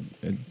realize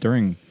that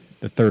during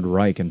the Third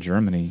Reich in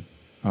Germany,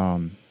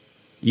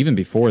 even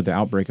before the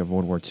outbreak of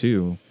World War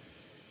II,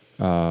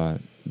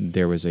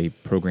 there was a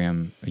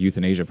program, a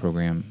euthanasia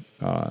program,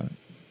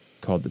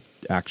 called the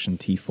Action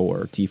T4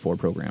 or T4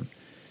 program,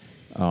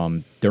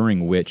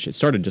 during which it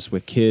started just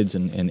with kids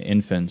and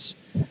infants,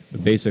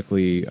 but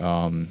basically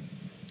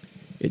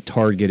it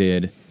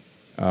targeted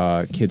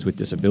kids with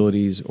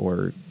disabilities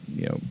or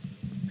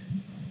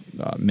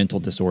mental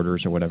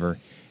disorders or whatever,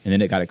 and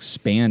then it got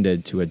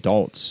expanded to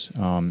adults.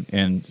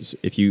 And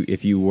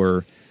if you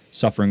were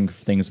suffering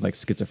things like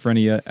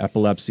schizophrenia,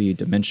 epilepsy,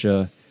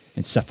 dementia,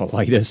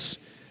 encephalitis,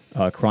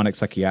 chronic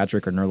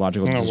psychiatric or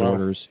neurological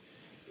disorders,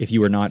 if you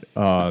were not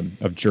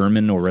of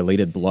German or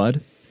related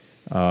blood,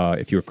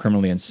 if you were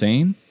criminally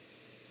insane,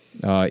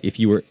 if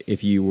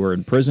you were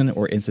in prison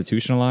or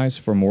institutionalized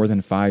for more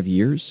than 5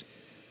 years,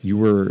 you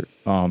were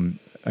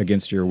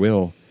against your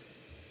will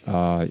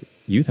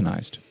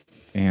euthanized.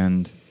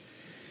 And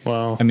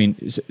wow, I mean,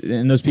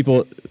 and those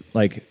people,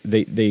 like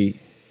they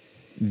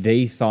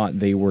thought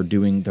they were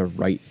doing the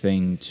right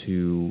thing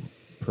to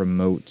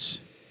promote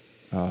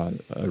a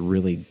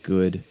really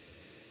good,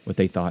 what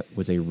they thought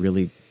was a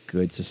really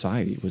good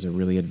society, was a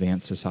really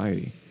advanced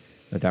society,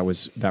 that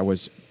was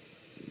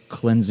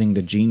cleansing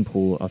the gene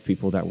pool of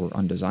people that were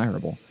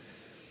undesirable.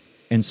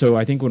 And so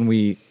I think when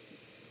we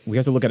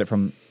have to look at it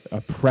from a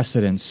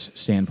precedence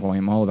standpoint.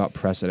 I'm all about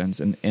precedence,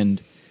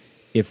 and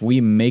if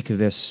we make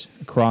this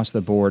across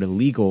the board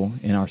illegal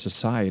in our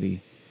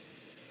society,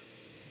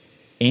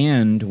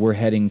 and we're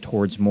heading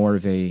towards more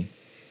of a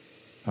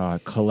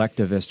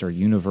collectivist or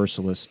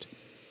universalist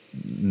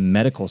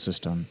medical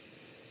system,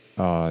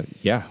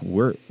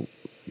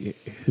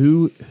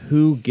 who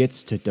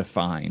gets to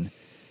define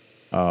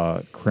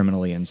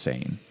criminally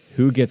insane?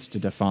 Who gets to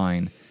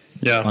define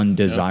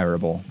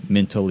undesirable,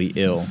 mentally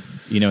ill?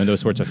 And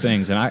those sorts of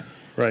things. And I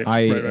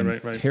am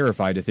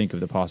terrified to think of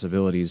the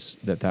possibilities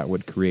that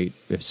would create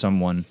if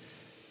someone,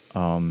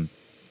 were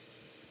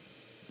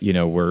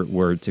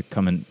to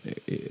come and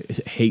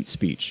hate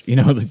speech,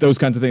 those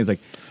kinds of things. Like,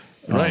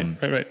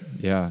 right.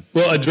 Yeah.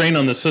 Well, a drain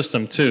on the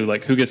system too.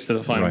 Like, who gets to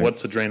define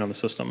what's a drain on the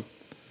system?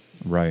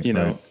 Right.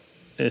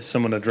 Is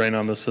someone a drain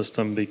on the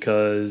system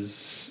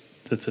because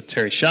it's a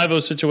Terri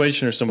Schiavo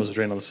situation, or someone's a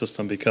drain on the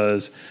system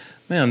because,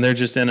 man, they're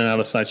just in and out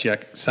of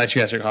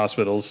psychiatric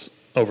hospitals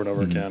over and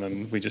over again,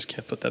 and we just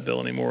can't foot that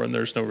bill anymore, and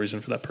there's no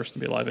reason for that person to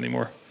be alive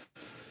anymore.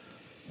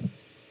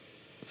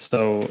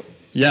 So,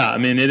 yeah, I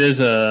mean, it is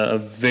a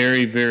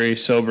very, very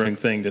sobering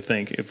thing to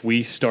think. If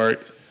we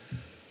start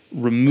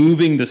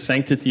removing the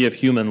sanctity of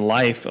human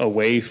life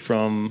away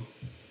from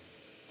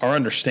our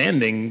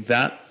understanding,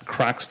 that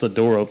cracks the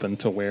door open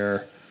to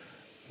where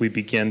we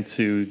begin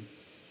to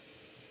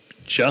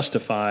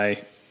justify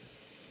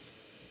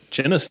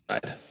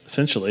genocide,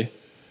 essentially,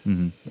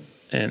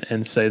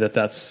 and say that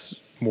that's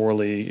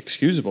morally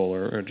excusable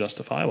or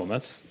justifiable. And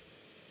that's,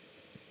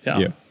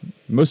 yeah.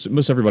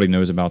 Most everybody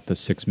knows about the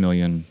 6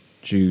 million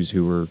Jews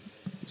who were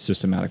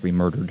systematically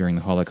murdered during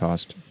the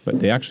Holocaust,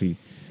 but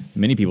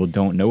many people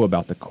don't know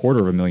about the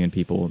 250,000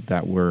 people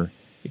that were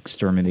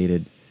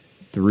exterminated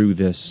through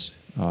this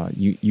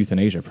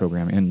euthanasia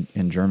program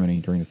in Germany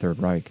during the Third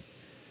Reich.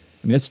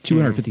 I mean, that's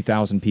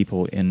 250,000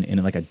 people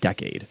in like a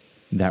decade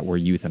that were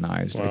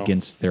euthanized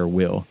against their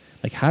will.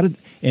 Like, how did,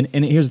 and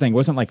here's the thing, it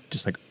wasn't like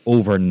just like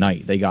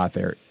overnight they got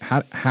there.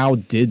 How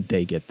did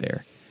they get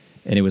there?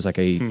 And it was like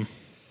a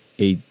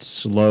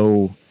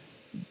slow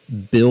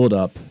build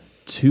up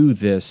to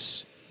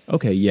this.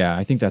 Okay, yeah,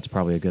 I think that's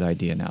probably a good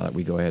idea now that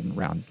we go ahead and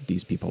round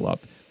these people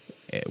up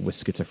with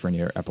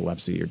schizophrenia or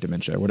epilepsy or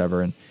dementia or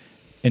whatever.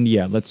 And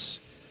yeah, let's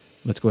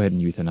go ahead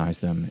and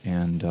euthanize them.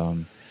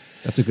 And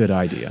that's a good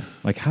idea.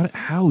 Like,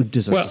 how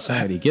does a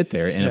society get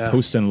there in a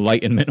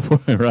post-Enlightenment,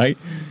 right?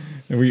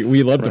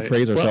 We love to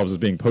praise ourselves as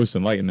being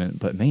post-Enlightenment,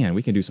 but man,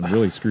 we can do some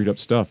really screwed up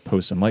stuff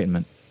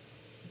post-Enlightenment.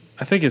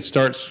 I think it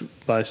starts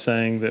by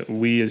saying that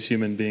we as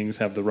human beings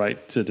have the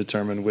right to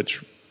determine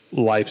which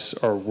lives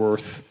are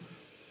worth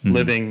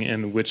living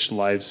and which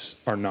lives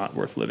are not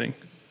worth living.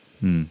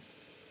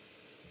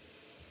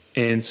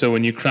 And so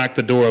when you crack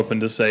the door open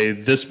to say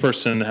this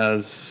person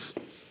has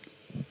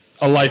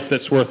a life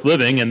that's worth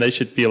living and they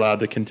should be allowed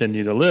to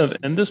continue to live,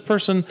 and this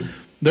person,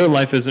 their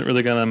life isn't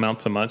really going to amount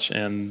to much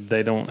and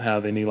they don't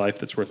have any life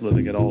that's worth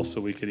living at all, so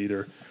we could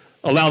either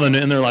allow them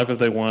to end their life if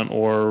they want,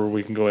 or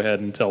we can go ahead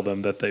and tell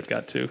them that they've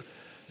got to,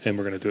 and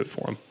we're going to do it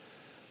for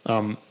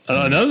them.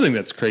 Another thing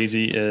that's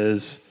crazy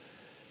is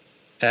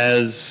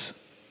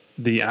as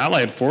the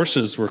Allied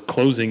forces were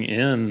closing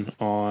in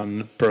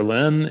on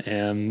Berlin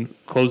and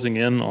closing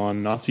in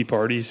on Nazi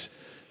parties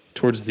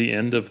towards the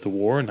end of the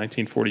war in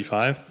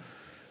 1945,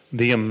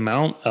 the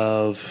amount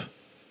of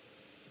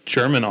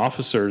German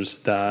officers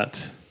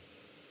that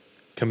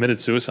committed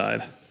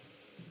suicide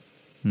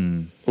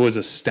was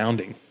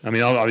astounding. I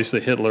mean,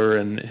 obviously Hitler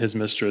and his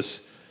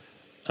mistress,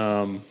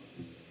 but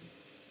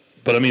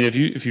I mean,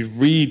 if you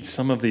read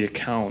some of the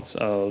accounts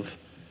of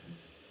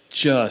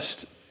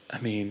just, I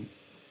mean,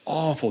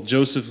 awful.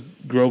 Joseph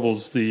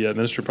Goebbels, the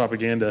minister of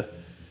propaganda,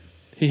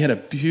 he had a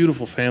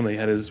beautiful family. He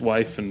had his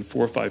wife and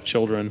 4 or 5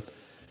 children,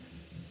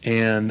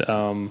 and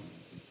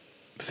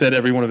fed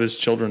every one of his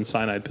children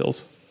cyanide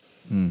pills.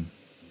 And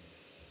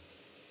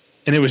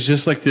it was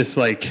just like this,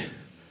 like,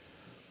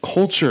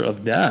 culture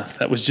of death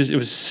that was just, it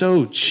was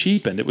so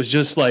cheapened. It was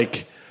just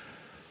like,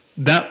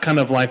 that kind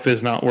of life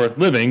is not worth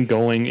living,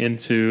 going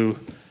into,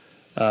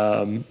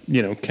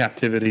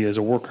 captivity as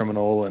a war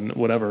criminal and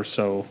whatever.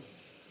 So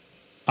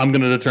I'm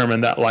going to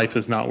determine that life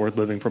is not worth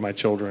living for my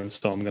children,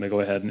 so I'm going to go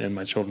ahead and end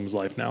my children's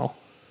life now.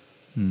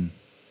 I mean,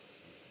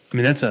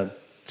 that's a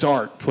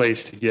dark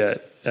place to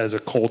get as a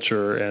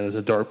culture, and as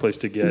a dark place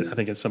to get, I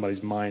think, in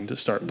somebody's mind to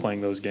start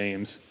playing those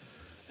games.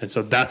 And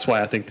so that's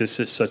why I think this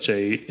is such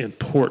a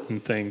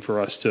important thing for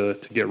us to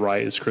get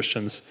right as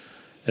Christians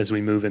as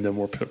we move into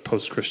more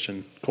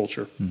post-Christian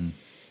culture.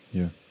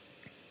 Yeah.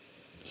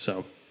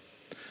 So,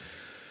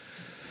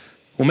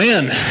 well,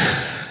 man,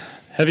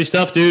 heavy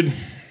stuff, dude.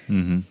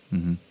 Yeah,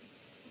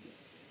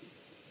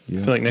 I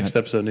feel like next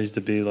episode needs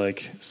to be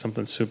like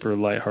something super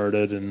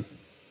lighthearted and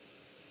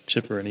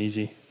chipper and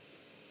easy.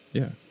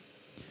 Yeah.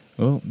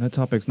 Well, that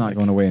topic's not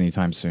going away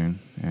anytime soon,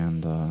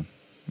 and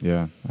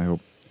I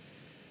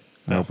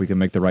hope we can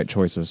make the right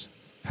choices.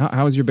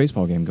 How is your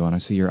baseball game going? I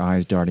see your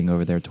eyes darting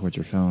over there towards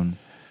your phone.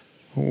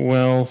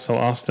 Well, so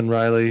Austin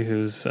Riley,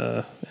 who's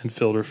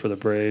infielder for the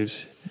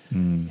Braves,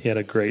 he had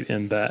a great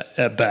at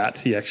bat.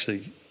 He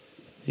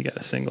got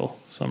a single,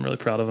 so I'm really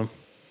proud of him.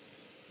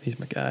 He's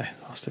my guy,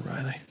 Austin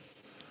Riley.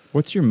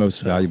 What's your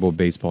most valuable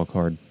baseball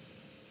card?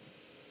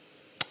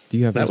 Do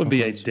you have that? Would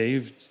be cards?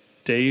 a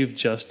Dave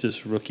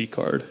Justice rookie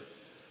card.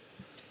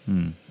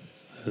 That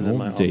is in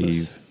my Dave.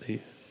 office. The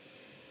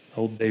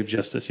old Dave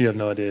Justice. You have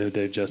no idea who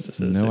Dave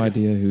Justice is. No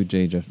idea who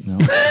Jay Justice. No,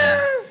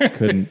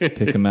 couldn't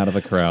pick him out of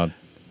a crowd.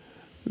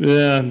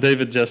 Yeah,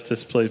 David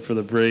Justice played for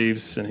the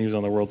Braves, and he was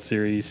on the World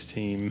Series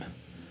team.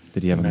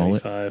 Did he have a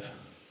mullet?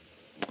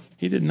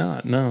 He did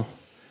not. No,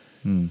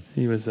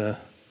 he was a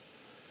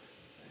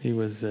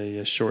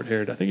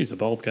short-haired. I think he's a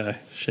bald guy.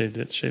 Shaved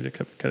it,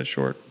 cut it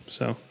short.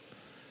 So,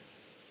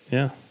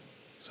 yeah.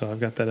 So I've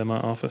got that in my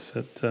office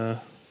at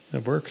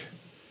work.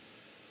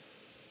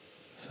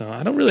 So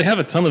I don't really have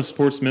a ton of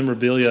sports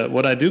memorabilia.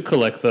 What I do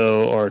collect,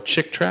 though, are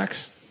Chick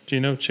tracks. Do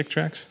you know Chick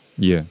tracks?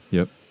 Yeah.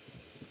 Yep.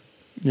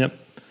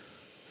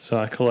 So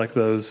I collect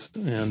those,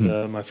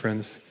 and my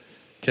friends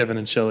Kevin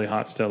and Shelly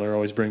Hotsteller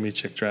always bring me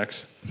Chick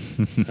tracks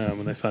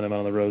when they find them out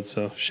on the road.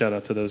 So shout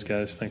out to those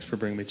guys. Thanks for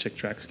bringing me Chick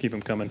tracks. Keep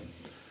them coming.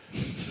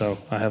 So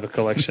I have a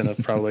collection of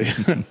probably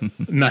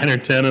 9 or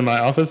 10 in my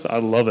office. I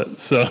love it.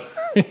 So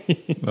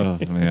Oh,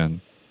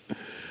 man.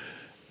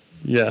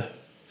 Yeah,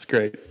 it's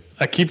great.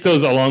 I keep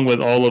those along with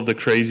all of the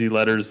crazy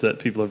letters that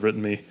people have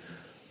written me,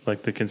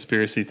 like the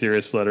conspiracy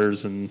theorist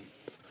letters and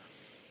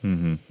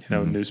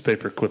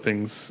newspaper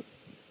clippings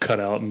cut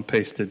out and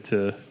pasted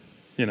to,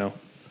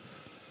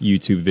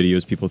 YouTube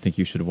videos people think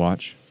you should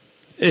watch.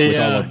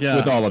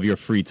 With all of your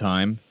free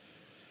time.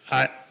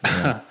 I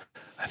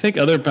think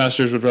other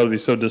pastors would probably be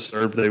so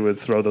disturbed they would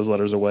throw those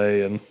letters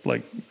away and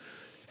like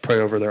pray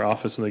over their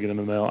office when they get them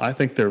in the mail. I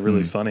think they're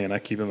really funny, and I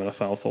keep them in a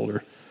file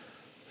folder.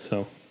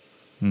 So,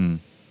 the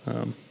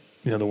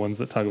ones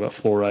that talk about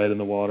fluoride in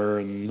the water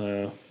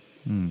and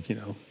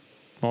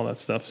all that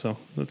stuff. So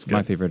that's good.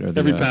 My favorite are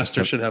every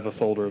pastor should have a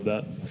folder of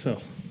that. So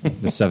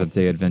the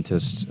Seventh-day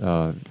Adventist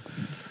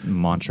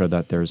mantra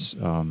that there's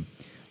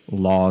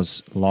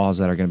laws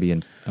that are going to be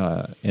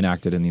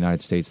enacted in the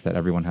United States that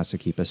everyone has to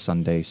keep a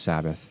Sunday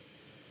Sabbath.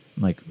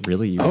 I'm like,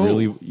 really?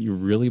 You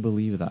really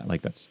believe that?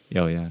 Like, that's,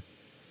 yeah.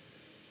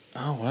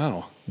 Oh,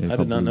 wow. Yeah, I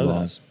did not know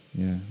that.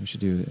 Yeah, we should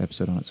do an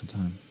episode on it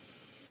sometime.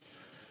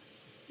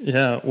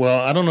 Yeah,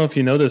 well, I don't know if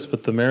you know this,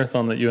 but the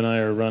marathon that you and I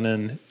are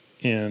running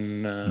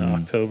in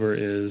October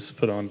is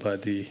put on by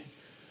the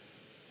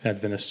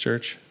Adventist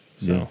Church.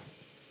 So,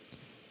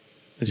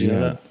 did you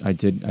know that? I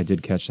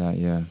did catch that,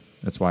 yeah.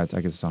 That's why I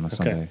guess it's on a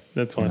Sunday.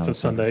 That's why it's a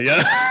Sunday,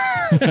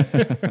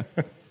 yeah.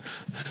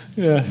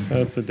 Yeah,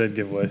 that's a dead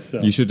giveaway. So.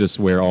 You should just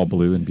wear all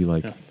blue and be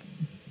like, I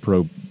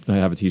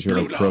have a t-shirt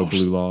like pro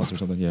blue laws or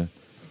something, yeah.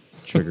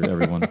 Trigger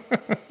everyone.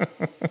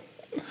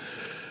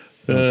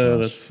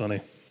 That's funny.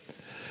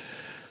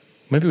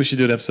 Maybe we should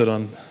do an episode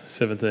on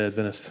Seventh-day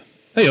Adventist.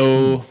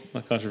 Hey-oh,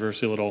 not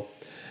controversial at all.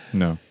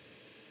 No.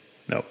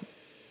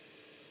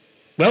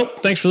 Well,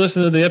 thanks for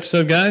listening to the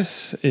episode,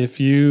 guys.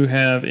 If you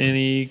have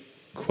any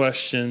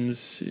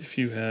questions, if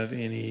you have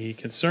any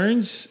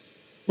concerns,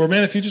 or,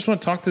 man, if you just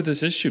want to talk through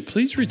this issue,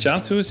 please reach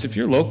out to us. If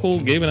you're local,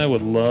 Gabe and I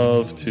would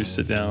love to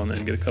sit down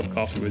and get a cup of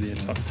coffee with you and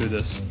talk through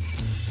this.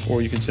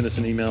 Or you can send us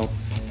an email,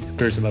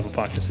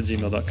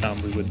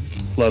 beersandbiblepodcast@gmail.com. We would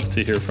love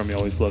to hear from you.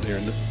 Always love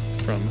hearing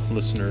from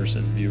listeners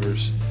and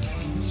viewers.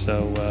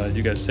 So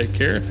you guys take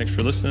care. Thanks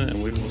for listening,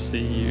 and we will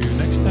see you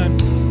next time.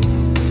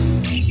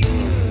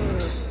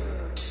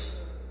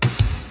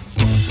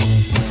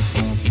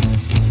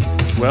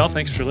 Well,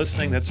 thanks for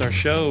listening. That's our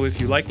show. If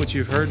you like what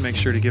you've heard, make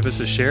sure to give us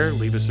a share,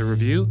 leave us a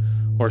review,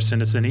 or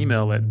send us an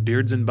email at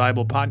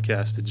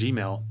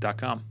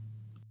beardsandbiblepodcast@gmail.com.